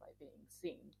heard, by being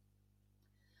seen.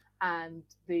 And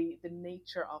the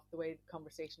nature of the way the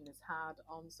conversation is had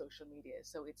on social media,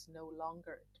 so it's no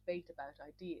longer a debate about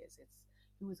ideas, it's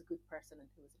who is a good person and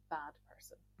who is a bad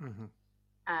person.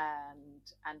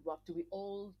 And what do we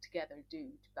all together do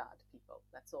to bad people?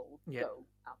 Let's all go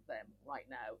at them right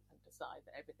now and decide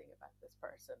that everything about this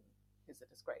person is a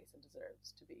disgrace and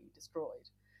deserves to be destroyed.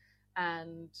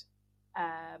 And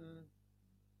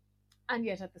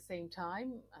yet at the same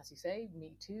time, as you say,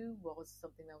 Me Too was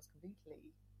something that was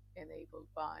completely enabled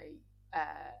by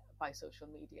social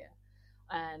media.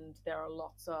 And there are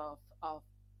lots of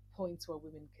points where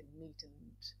women can meet and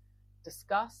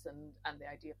discuss, and the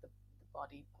idea of the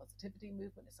body positivity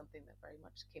movement is something that very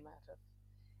much came out of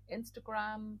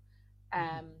Instagram.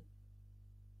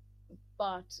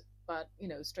 But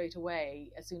straight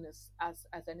away, as soon as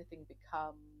anything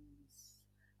becomes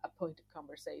a point of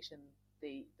conversation,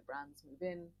 the brands move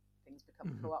in, things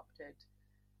become co-opted,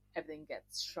 everything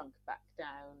gets shrunk back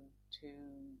down to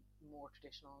more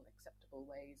traditional and acceptable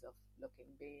ways of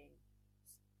looking, being,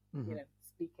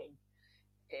 speaking.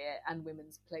 And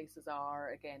women's places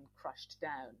are again crushed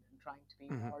down and trying to be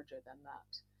larger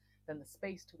than the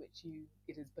space to which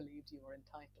it is believed you are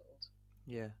entitled.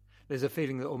 Yeah. There's a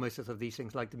feeling that almost sort of these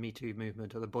things like the Me Too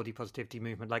movement or the body positivity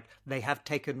movement, like they have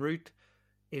taken root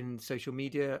in social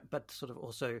media, but sort of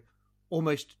also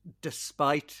almost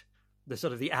despite the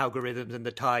sort of the algorithms and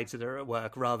the tides that are at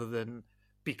work rather than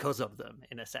because of them,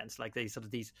 in a sense. Like these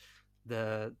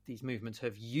movements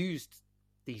have used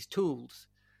these tools,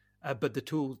 but the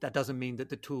tools, that doesn't mean that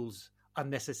the tools are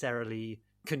necessarily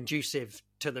conducive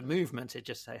to the movement. It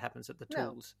just so happens that the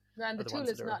tools and the tool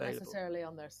is not available. Necessarily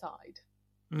on their side.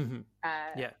 And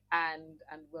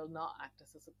will not act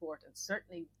as a support, and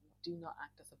certainly do not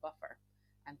act as a buffer,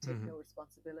 and take no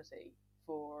responsibility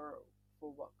for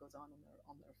what goes on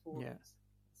their forums.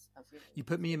 You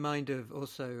put me in mind of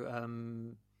also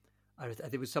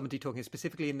there was somebody talking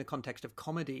specifically in the context of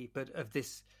comedy, but of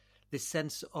this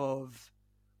sense of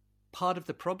part of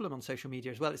the problem on social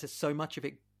media as well is that so much of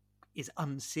it is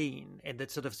unseen, and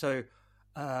that sort of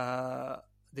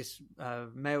this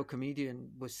male comedian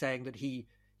was saying that he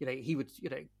would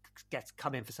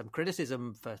come in for some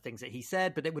criticism for things that he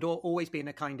said, but it would always be in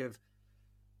a kind of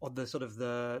on the sort of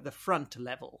the front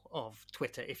level of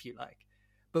Twitter, if you like.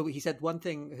 But he said one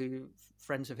thing,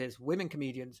 friends of his, women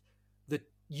comedians, that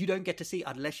you don't get to see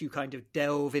unless you kind of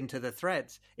delve into the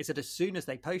threads, is that as soon as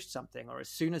they post something or as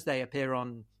soon as they appear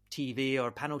on TV or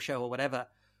a panel show or whatever,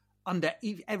 under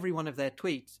every one of their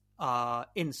tweets are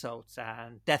insults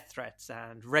and death threats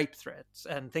and rape threats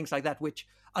and things like that, which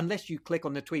unless you click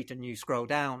on the tweet and you scroll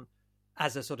down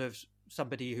as a sort of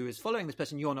somebody who is following this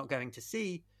person, you're not going to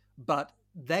see, but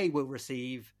they will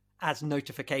receive as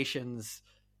notifications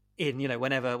in,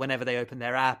 whenever they open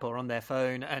their app or on their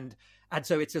phone. And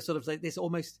so it's a sort of like this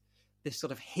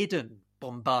sort of hidden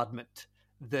bombardment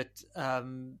that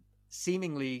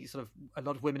seemingly sort of a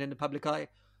lot of women in the public eye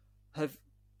have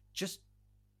just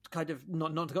kind of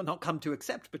not come to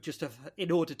accept, but just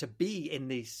in order to be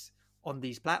on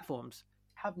these platforms,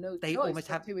 have no they choice almost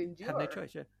have to endure. Have no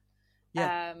choice.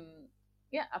 Yeah,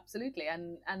 absolutely.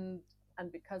 And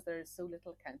because there is so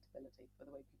little accountability for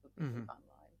the way people behave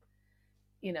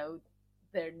online,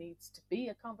 there needs to be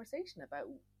a conversation about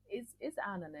is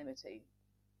anonymity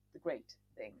the great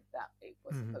thing that it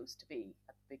was supposed to be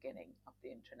at the beginning of the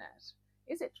internet?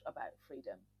 Is it about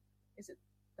freedom? Is it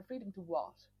the freedom to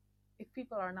what? If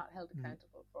people are not held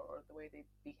accountable for the way they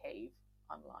behave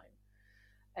online,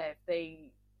 if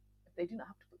they do not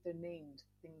have to put their name to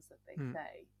things that they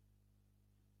say,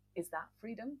 is that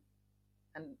freedom?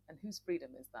 And whose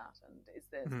freedom is that? And is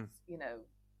this,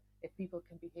 if people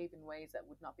can behave in ways that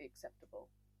would not be acceptable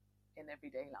in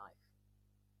everyday life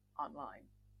online?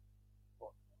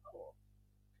 Or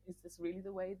is this really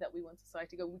the way that we want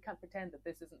society to go? We can't pretend that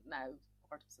this isn't now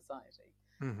part of society.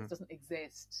 This doesn't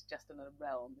exist just in a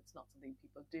realm. It's not something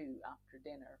people do after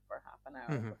dinner for half an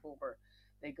hour before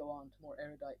they go on to more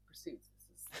erudite pursuits.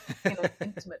 This is an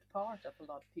intimate part of a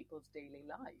lot of people's daily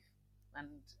life and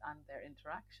their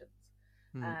interactions.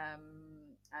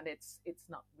 And it's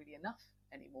not really enough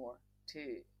anymore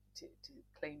to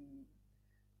claim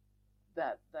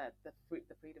that the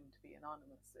freedom to be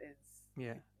anonymous is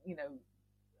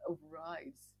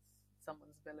overrides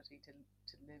someone's ability to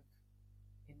live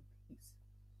in peace.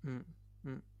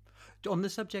 On the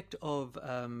subject of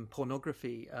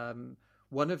pornography,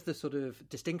 one of the sort of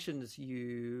distinctions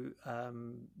you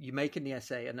make in the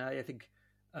essay, and I think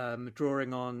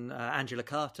drawing on Angela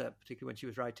Carter, particularly when she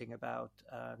was writing about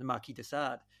the Marquis de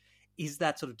Sade, is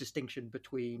that sort of distinction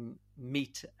between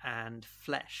meat and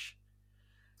flesh.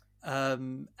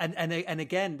 And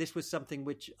again, this was something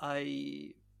which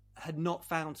I had not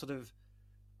found sort of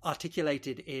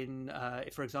articulated in,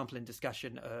 for example, in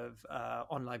discussion of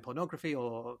online pornography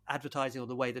or advertising or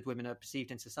the way that women are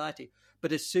perceived in society.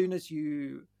 But as soon as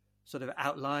you sort of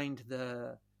outlined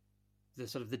the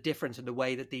sort of the difference in the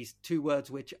way that these two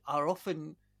words, which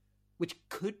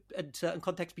could in certain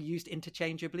contexts be used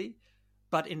interchangeably,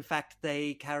 but in fact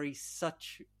they carry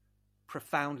such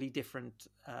profoundly different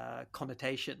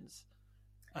connotations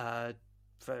for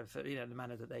the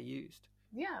manner that they're used.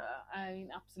 Yeah, I mean,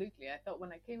 absolutely. I thought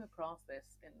when I came across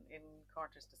this in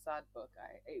Carter's de Sade book,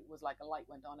 it was like a light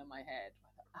went on in my head.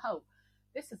 I thought, oh,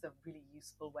 this is a really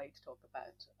useful way to talk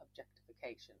about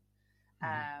objectification.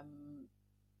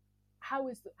 How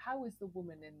is the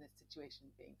woman in this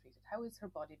situation being treated? How is her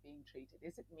body being treated?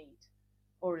 Is it meat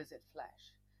or is it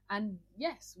flesh? And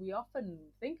yes, we often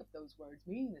think of those words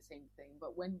meaning the same thing,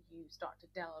 but when you start to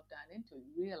delve down into it,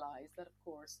 you realize that, of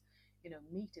course,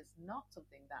 meat is not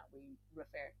something that we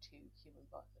refer to human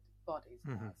bodies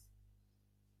as.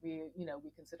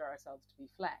 We consider ourselves to be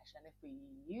flesh, and if we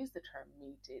use the term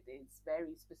meat, it is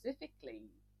very specifically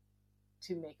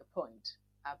to make a point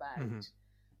about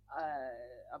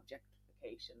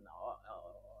objectification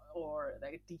or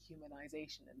like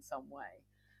dehumanization in some way.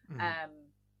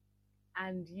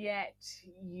 And yet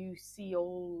you see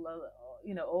all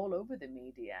over the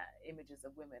media images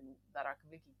of women that are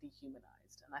completely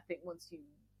dehumanized. And I think once you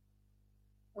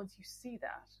see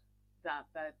that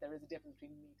there is a difference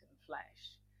between meat and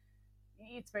flesh,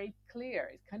 it's very clear.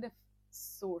 It kind of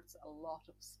sorts a lot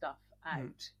of stuff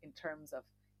out in terms of,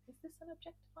 is this an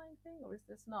objectifying thing or is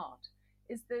this not?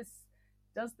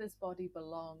 Does this body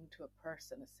belong to a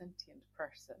person, a sentient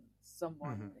person,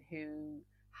 someone who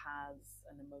has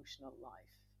an emotional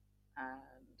life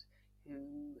and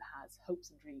who has hopes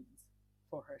and dreams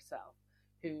for herself,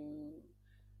 who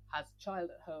has a child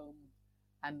at home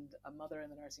and a mother in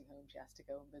the nursing home she has to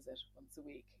go and visit once a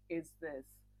week? Is this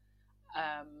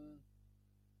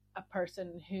a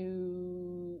person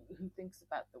who thinks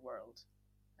about the world?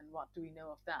 And what do we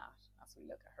know of that as we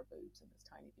look at her boobs in this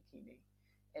tiny bikini?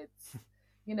 It's,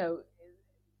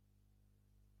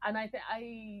 and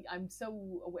I'm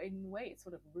so, in a way, it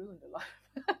sort of ruined a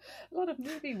lot of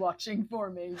movie watching for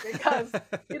me, because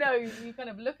you kind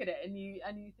of look at it and you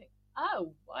think,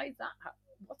 oh, why is that?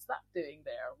 What's that doing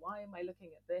there? Why am I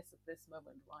looking at this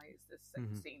moment? Why is this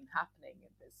scene happening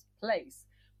in this place?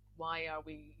 Why are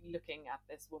we looking at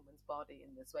this woman's body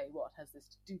in this way? What has this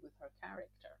to do with her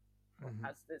character? What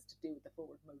has this to do with the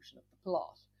forward motion of the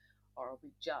plot? Or are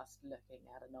we just looking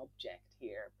at an object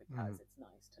here because it's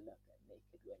nice to look at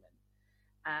naked women?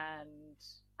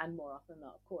 And more often than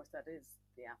not, of course, that is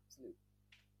the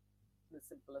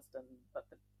simplest but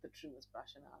the truest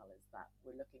rationale is that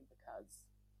we're looking because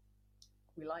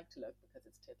we like to look, because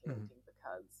it's titillating,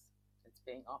 because it's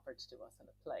being offered to us in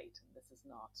a plate, and this is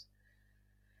not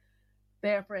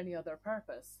there for any other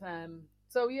purpose.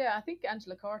 So yeah, I think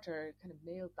Angela Carter kind of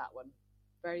nailed that one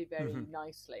very, very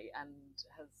nicely, and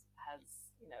has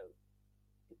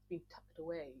it's been tucked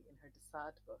away in her de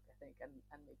Sade book, I think, and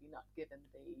maybe not given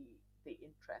the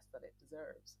interest that it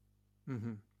deserves.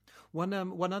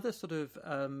 One other sort of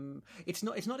it's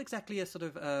not exactly a sort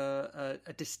of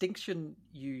a distinction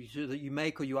that you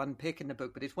make or you unpick in the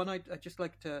book, but it's one I'd just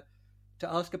like to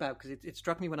ask about, because it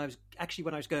struck me when I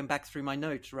was going back through my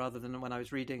notes rather than when I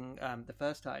was reading the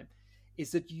first time,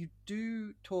 is that you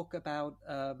do talk about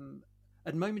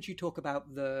at moments you talk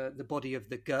about the body of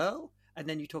the girl, and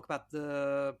then you talk about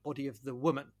the body of the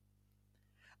woman.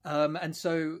 And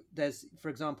so there's, for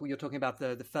example, you're talking about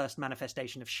the first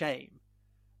manifestation of shame.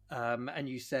 And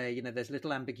you say, there's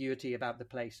little ambiguity about the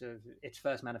place of its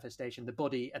first manifestation, the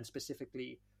body, and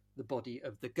specifically the body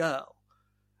of the girl.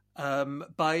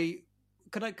 By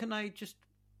can I just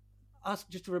ask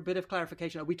just for a bit of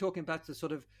clarification? Are we talking about the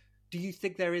sort of? Do you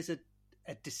think there is a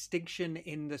distinction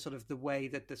in the sort of the way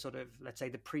that the sort of, let's say,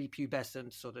 the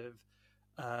prepubescent sort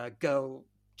of girl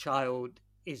child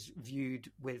is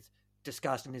viewed with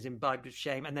disgust and is imbibed with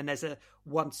shame, and then there's a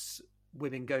once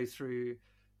women girls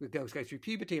go through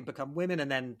puberty and become women,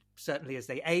 and then certainly as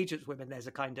they age as women, there's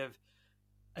a kind of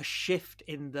a shift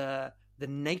in the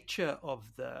nature of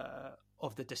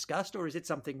the disgust, or is it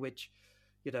something which,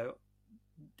 you know,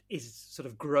 is sort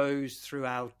of grows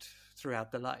throughout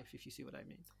the life, if you see what I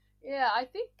mean? Yeah, I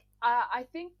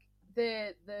think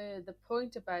the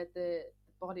point about the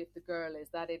body of the girl is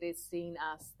that it is seen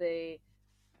as the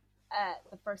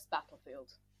first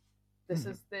battlefield. This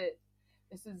is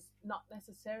not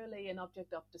necessarily an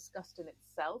object of disgust in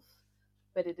itself,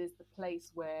 but it is the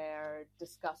place where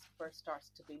disgust first starts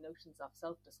to be, notions of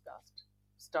self-disgust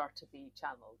start to be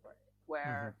channeled,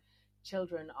 where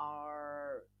children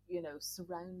are, you know,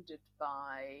 surrounded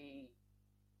by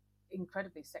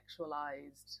incredibly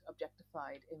sexualized,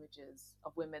 objectified images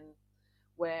of women,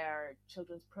 where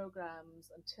children's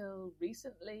programs until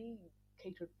recently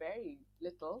catered very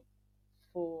little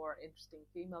for interesting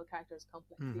female characters,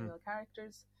 complex female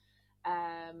characters,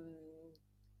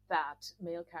 that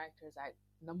male characters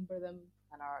outnumber them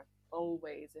and are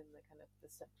always in the kind of the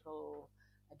central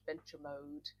adventure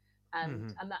mode.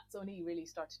 And that's only really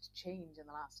started to change in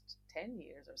the last 10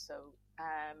 years or so.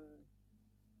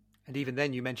 And even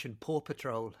then, you mentioned Paw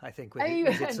Patrol, I think, with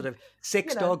it sort of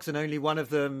six dogs and only one of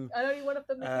them is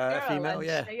a girl, female.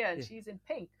 And she's in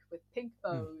pink with pink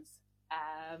bows,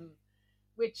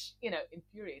 which, you know,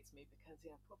 infuriates me because, you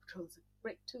know, Paw Patrol is a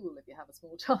great tool if you have a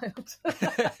small child.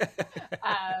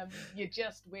 You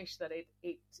just wish that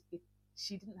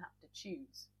she didn't have to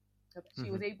choose.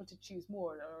 She was able to choose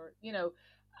more, or, you know,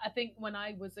 I think when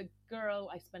I was a girl,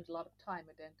 I spent a lot of time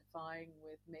identifying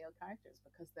with male characters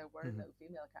because there were no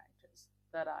female characters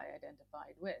that I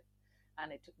identified with.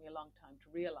 And it took me a long time to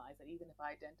realize that even if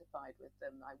I identified with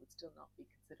them, I would still not be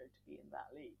considered to be in that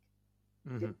league.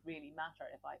 It didn't really matter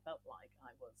if I felt like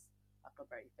I was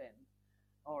Huckleberry Finn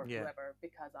or whoever,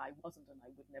 because I wasn't and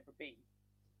I would never be.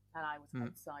 And I was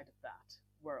outside of that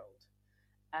world.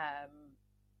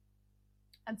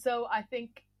 And so I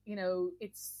think, you know,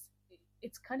 it's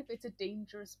a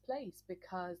dangerous place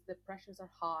because the pressures are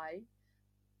high.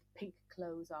 The pink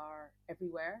clothes are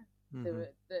everywhere. The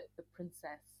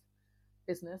princess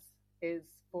business is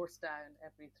forced down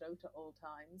every throat at all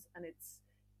times, and it's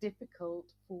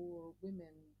difficult for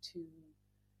women to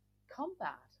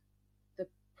combat the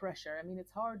pressure. I mean,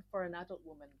 it's hard for an adult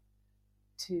woman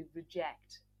to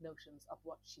reject notions of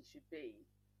what she should be,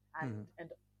 and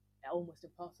almost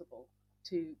impossible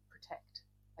to protect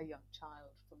a young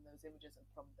child from those images and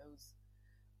from those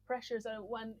pressures. And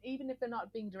even if they're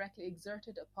not being directly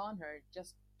exerted upon her,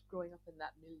 just growing up in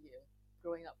that milieu,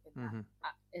 growing up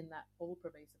in that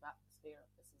all-pervasive atmosphere of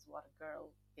this is what a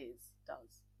girl is,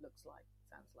 does, looks like,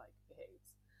 sounds like,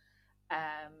 behaves,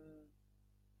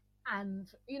 and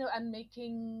you know, and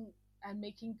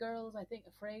making girls, I think,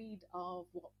 afraid of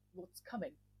what's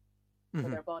coming for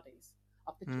their bodies,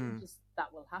 of the changes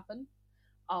that will happen,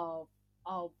 of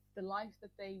the life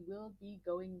that they will be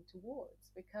going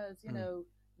towards, because, you know,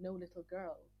 no little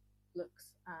girl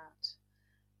looks at,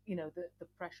 you know, the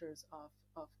pressures of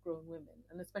grown women,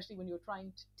 and especially when you're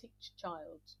trying to teach a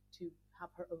child to have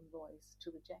her own voice, to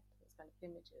reject those kind of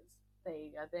images,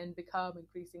 they then become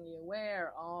increasingly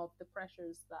aware of the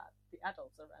pressures that the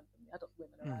adults around them, the adult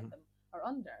women around them, are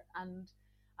under, and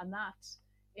that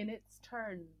in its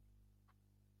turn,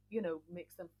 you know,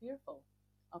 makes them fearful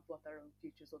of what their own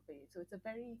futures will be. So it's a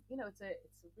very, you know, it's a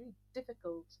really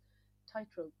difficult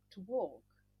tightrope to walk,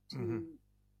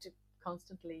 to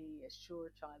constantly assure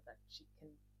a child that she can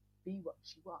be what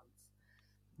she wants,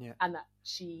 and that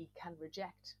she can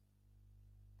reject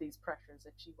these pressures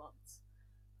if she wants,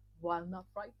 while not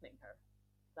frightening her.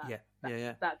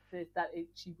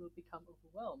 She will become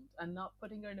overwhelmed, and not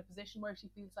putting her in a position where she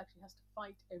feels like she has to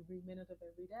fight every minute of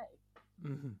every day.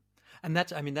 And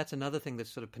that's another thing that's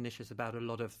sort of pernicious about a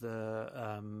lot of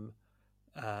the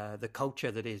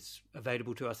culture that is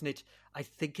available to us, and I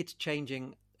think it's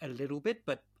changing a little bit,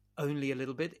 but only a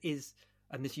little bit.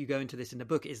 And this, you go into this in the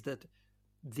book, is that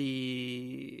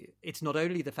it's not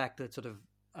only the fact that sort of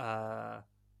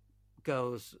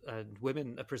girls and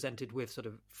women are presented with sort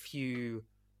of few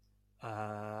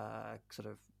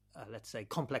let's say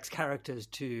complex characters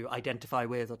to identify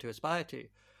with or to aspire to,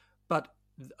 but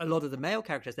a lot of the male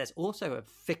characters, there's also a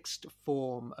fixed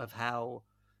form of how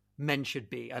men should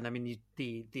be. And I mean,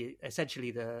 the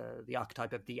essentially the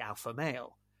archetype of the alpha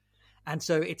male And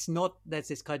so it's not, there's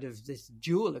this kind of this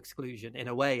dual exclusion in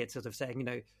a way. It's sort of saying, you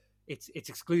know, it's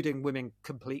excluding women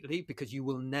completely because you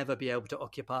will never be able to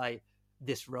occupy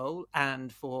this role.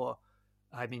 And for,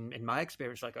 I mean, in my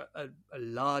experience, like a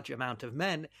large amount of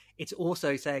men, it's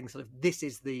also saying sort of this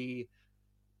is the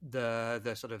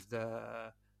sort of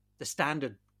the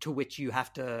standard to which you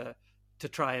have to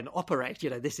try and operate. You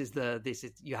know, this is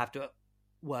you have to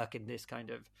work in this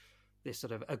kind of, this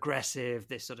sort of aggressive,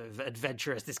 this sort of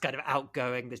adventurous, this kind of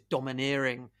outgoing, this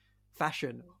domineering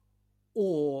fashion,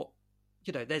 or,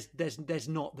 you know, there's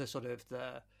not the sort of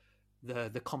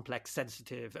the complex,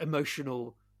 sensitive,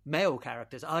 emotional male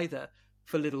characters either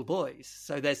for little boys.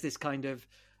 So there's this kind of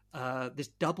this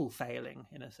double failing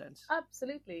in a sense.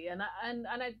 Absolutely, and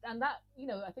that, you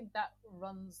know, I think that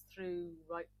runs through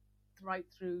right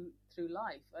through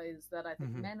life, is that I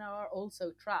think men are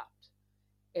also trapped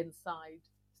inside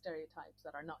stereotypes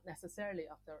that are not necessarily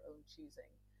of their own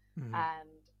choosing,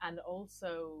 and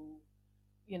also,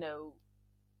 you know,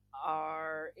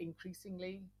 are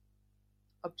increasingly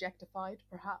objectified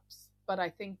perhaps. But I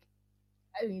think,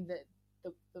 I mean,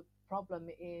 the problem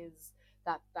is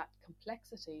that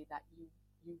complexity that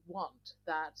you want,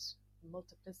 that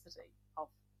multiplicity of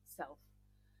self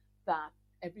that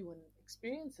everyone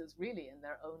experiences really in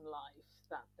their own life,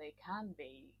 that they can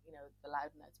be, you know, the loud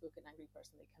and outspoken angry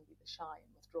person, they can be the shy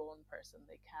and withdrawn person,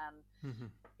 they can,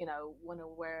 you know, want to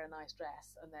wear a nice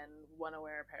dress and then want to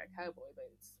wear a pair of cowboy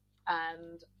boots.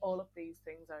 And all of these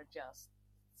things are just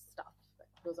stuff that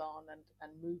goes on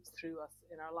and moves through us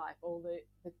in our life. All the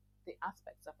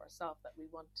aspects of ourselves that we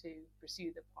want to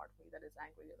pursue, the part of me that is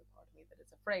angry, the part of me that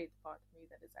is afraid, the part of me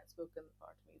that is outspoken, the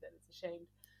part of me that is ashamed,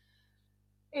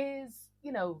 is,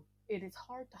 you know, it is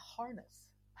hard to harness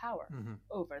power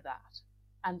over that.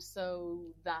 And so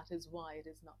that is why it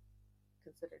is not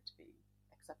considered to be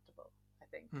acceptable, I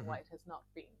think, why it has not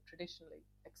been traditionally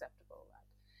acceptable.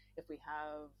 That if we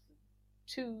have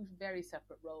two very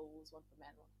separate roles, one for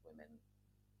men, one for women,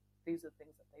 these are the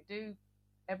things that they do.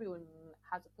 Everyone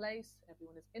has a place,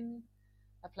 everyone is in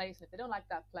a place, and if they don't like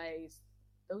that place,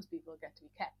 those people get to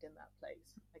be kept in that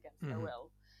place against their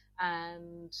will.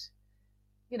 And,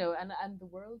 you know, and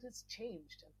the world has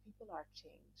changed and people are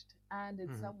changed. And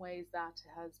in some ways that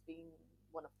has been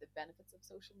one of the benefits of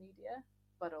social media,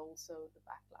 but also the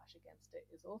backlash against it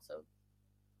is also,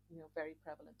 you know, very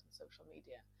prevalent in social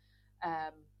media.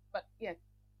 But yeah,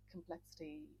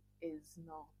 complexity is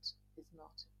not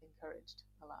encouraged,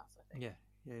 alas, I think.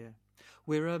 Yeah.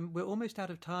 We're almost out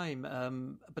of time.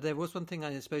 But there was one thing,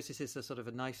 I suppose this is a sort of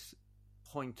a nice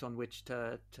point on which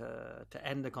to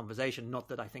end the conversation. Not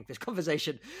that I think this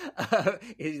conversation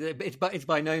it's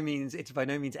by no means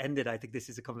ended. I think this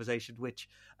is a conversation which,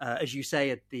 as you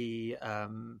say at the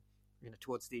you know,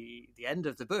 towards the end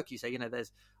of the book, you say, you know,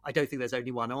 I don't think there's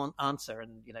only one answer,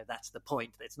 and, you know, that's the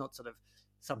point. It's not sort of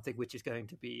something which is going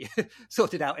to be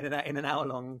sorted out in an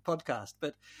hour-long podcast.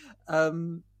 But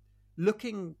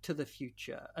looking to the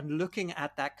future and looking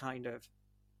at that kind of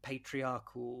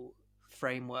patriarchal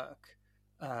framework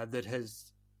that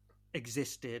has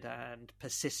existed and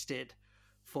persisted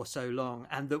for so long,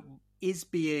 and that is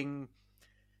being,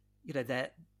 you know,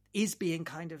 that is being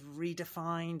kind of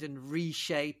redefined and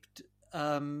reshaped,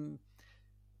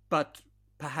 but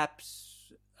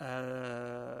perhaps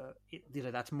you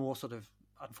know, that's more sort of,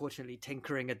 unfortunately,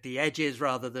 tinkering at the edges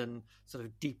rather than sort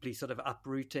of deeply sort of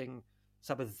uprooting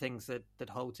some of the things that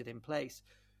holds it in place.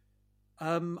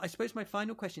 I suppose my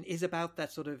final question is about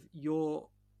that sort of your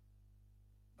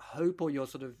hope or your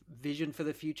sort of vision for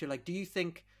the future. Like, do you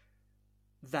think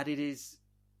that it is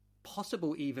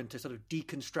possible even to sort of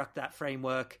deconstruct that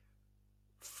framework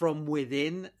from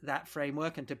within that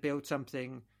framework and to build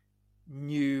something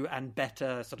new and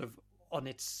better sort of on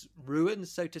its ruins,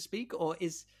 so to speak? Or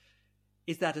is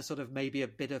that a sort of maybe a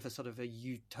bit of a sort of a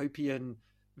utopian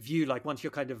view? Like, once you're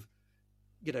kind of,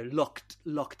 you know,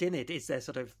 locked in it, is there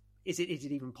sort of, is it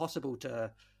even possible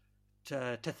to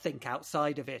think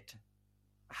outside of it,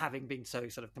 having been so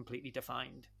sort of completely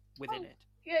defined within it?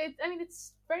 Yeah, I mean,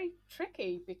 it's very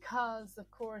tricky because, of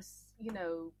course, you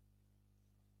know,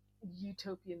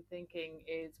 utopian thinking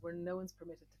is where no one's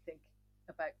permitted to think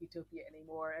about utopia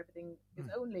anymore. Everything is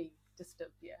only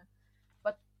dystopia.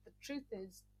 But the truth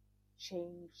is,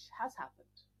 change has happened.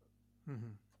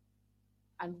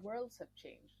 And worlds have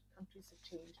changed, countries have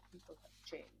changed, people have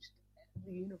changed.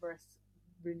 The universe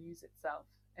renews itself.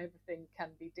 Everything can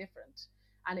be different.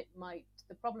 And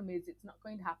the problem is, it's not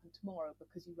going to happen tomorrow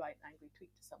because you write an angry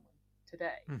tweet to someone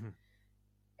today.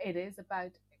 It is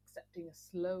about accepting a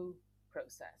slow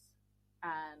process,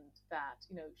 and that,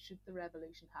 you know, should the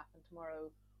revolution happen tomorrow,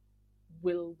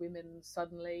 will women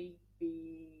suddenly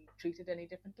be treated any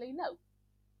differently? No.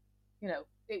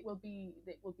 It will be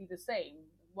the same.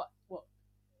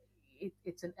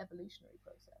 It's an evolutionary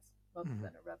process rather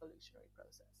than a revolutionary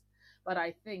process. But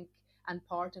I think, and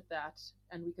part of that,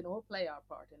 and we can all play our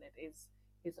part in it, is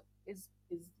with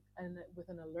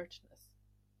an alertness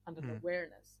and an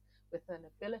awareness, with an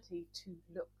ability to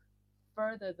look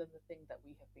further than the thing that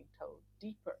we have been told,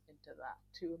 deeper into that,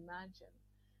 to imagine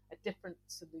a different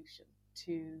solution,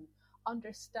 to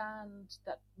understand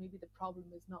that maybe the problem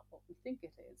is not what we think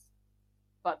it is,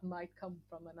 but might come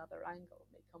from another angle,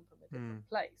 may come from a different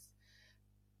place.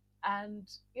 And,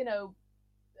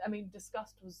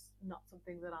 disgust was not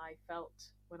something that I felt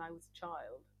when I was a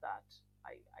child, that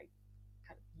I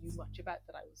kind of knew much about,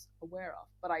 that I was aware of,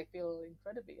 but I feel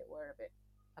incredibly aware of it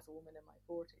as a woman in my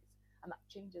 40s. And that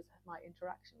changes my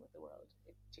interaction with the world.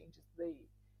 It changes the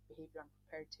behavior I'm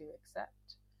prepared to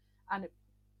accept. And it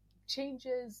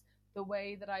changes the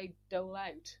way that I dole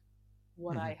out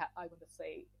what I want to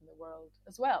say in the world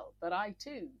as well. But I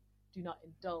too do not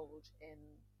indulge in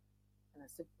a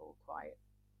simple, quiet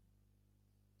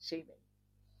shaming.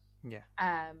 Yeah.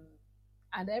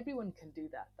 And everyone can do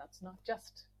that. That's not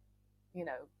just,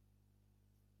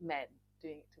 men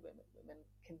doing it to women. Women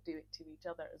can do it to each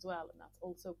other as well, and that's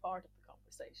also part of the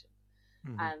conversation.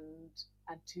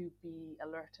 And to be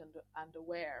alert and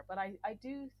aware. But I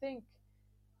do think,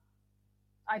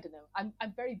 I don't know,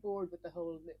 I'm very bored with the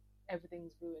whole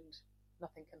everything's ruined,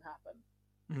 nothing can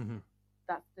happen.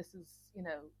 That this is,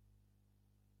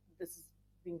 this has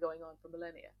been going on for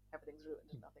millennia. Everything's ruined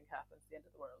and nothing happens, the end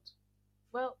of the world.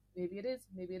 Well, maybe it is,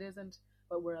 maybe it isn't,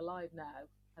 but we're alive now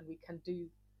and we can do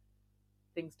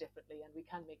things differently and we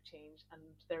can make change, and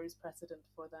there is precedent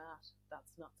for that.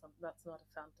 That's not a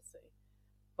fantasy,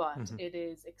 but it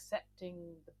is accepting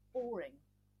the boring,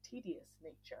 tedious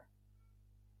nature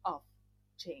of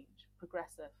change,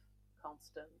 progressive,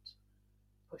 constant,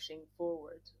 pushing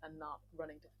forward, and not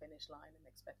running to finish line and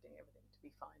expecting everything to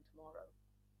be fine tomorrow.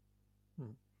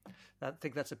 I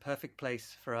think that's a perfect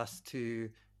place for us to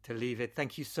leave it.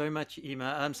 Thank you so much,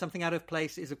 Ema. Something Out of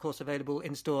Place is, of course, available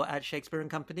in store at Shakespeare &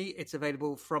 Company. It's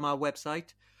available from our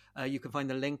website. You can find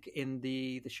the link in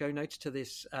the show notes to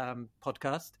this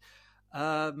podcast.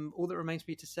 All that remains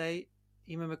for me to say,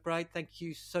 Ema McBride, thank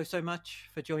you so much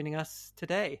for joining us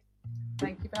today.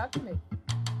 Thank you for having me.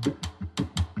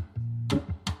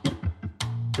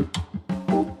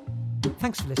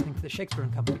 Thanks for listening to the Shakespeare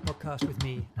 & Company podcast with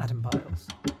me, Adam Biles.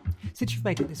 Since you've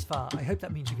made it this far, I hope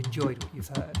that means you've enjoyed what you've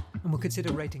heard and will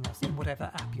consider rating us in whatever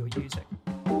app you're using.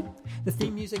 The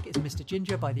theme music is Mr.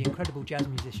 Ginger by the incredible jazz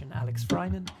musician Alex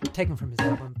Fryman, taken from his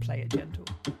album Play It Gentle.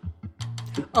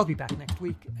 I'll be back next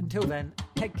week. Until then,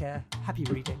 take care, happy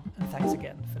reading, and thanks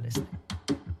again for listening.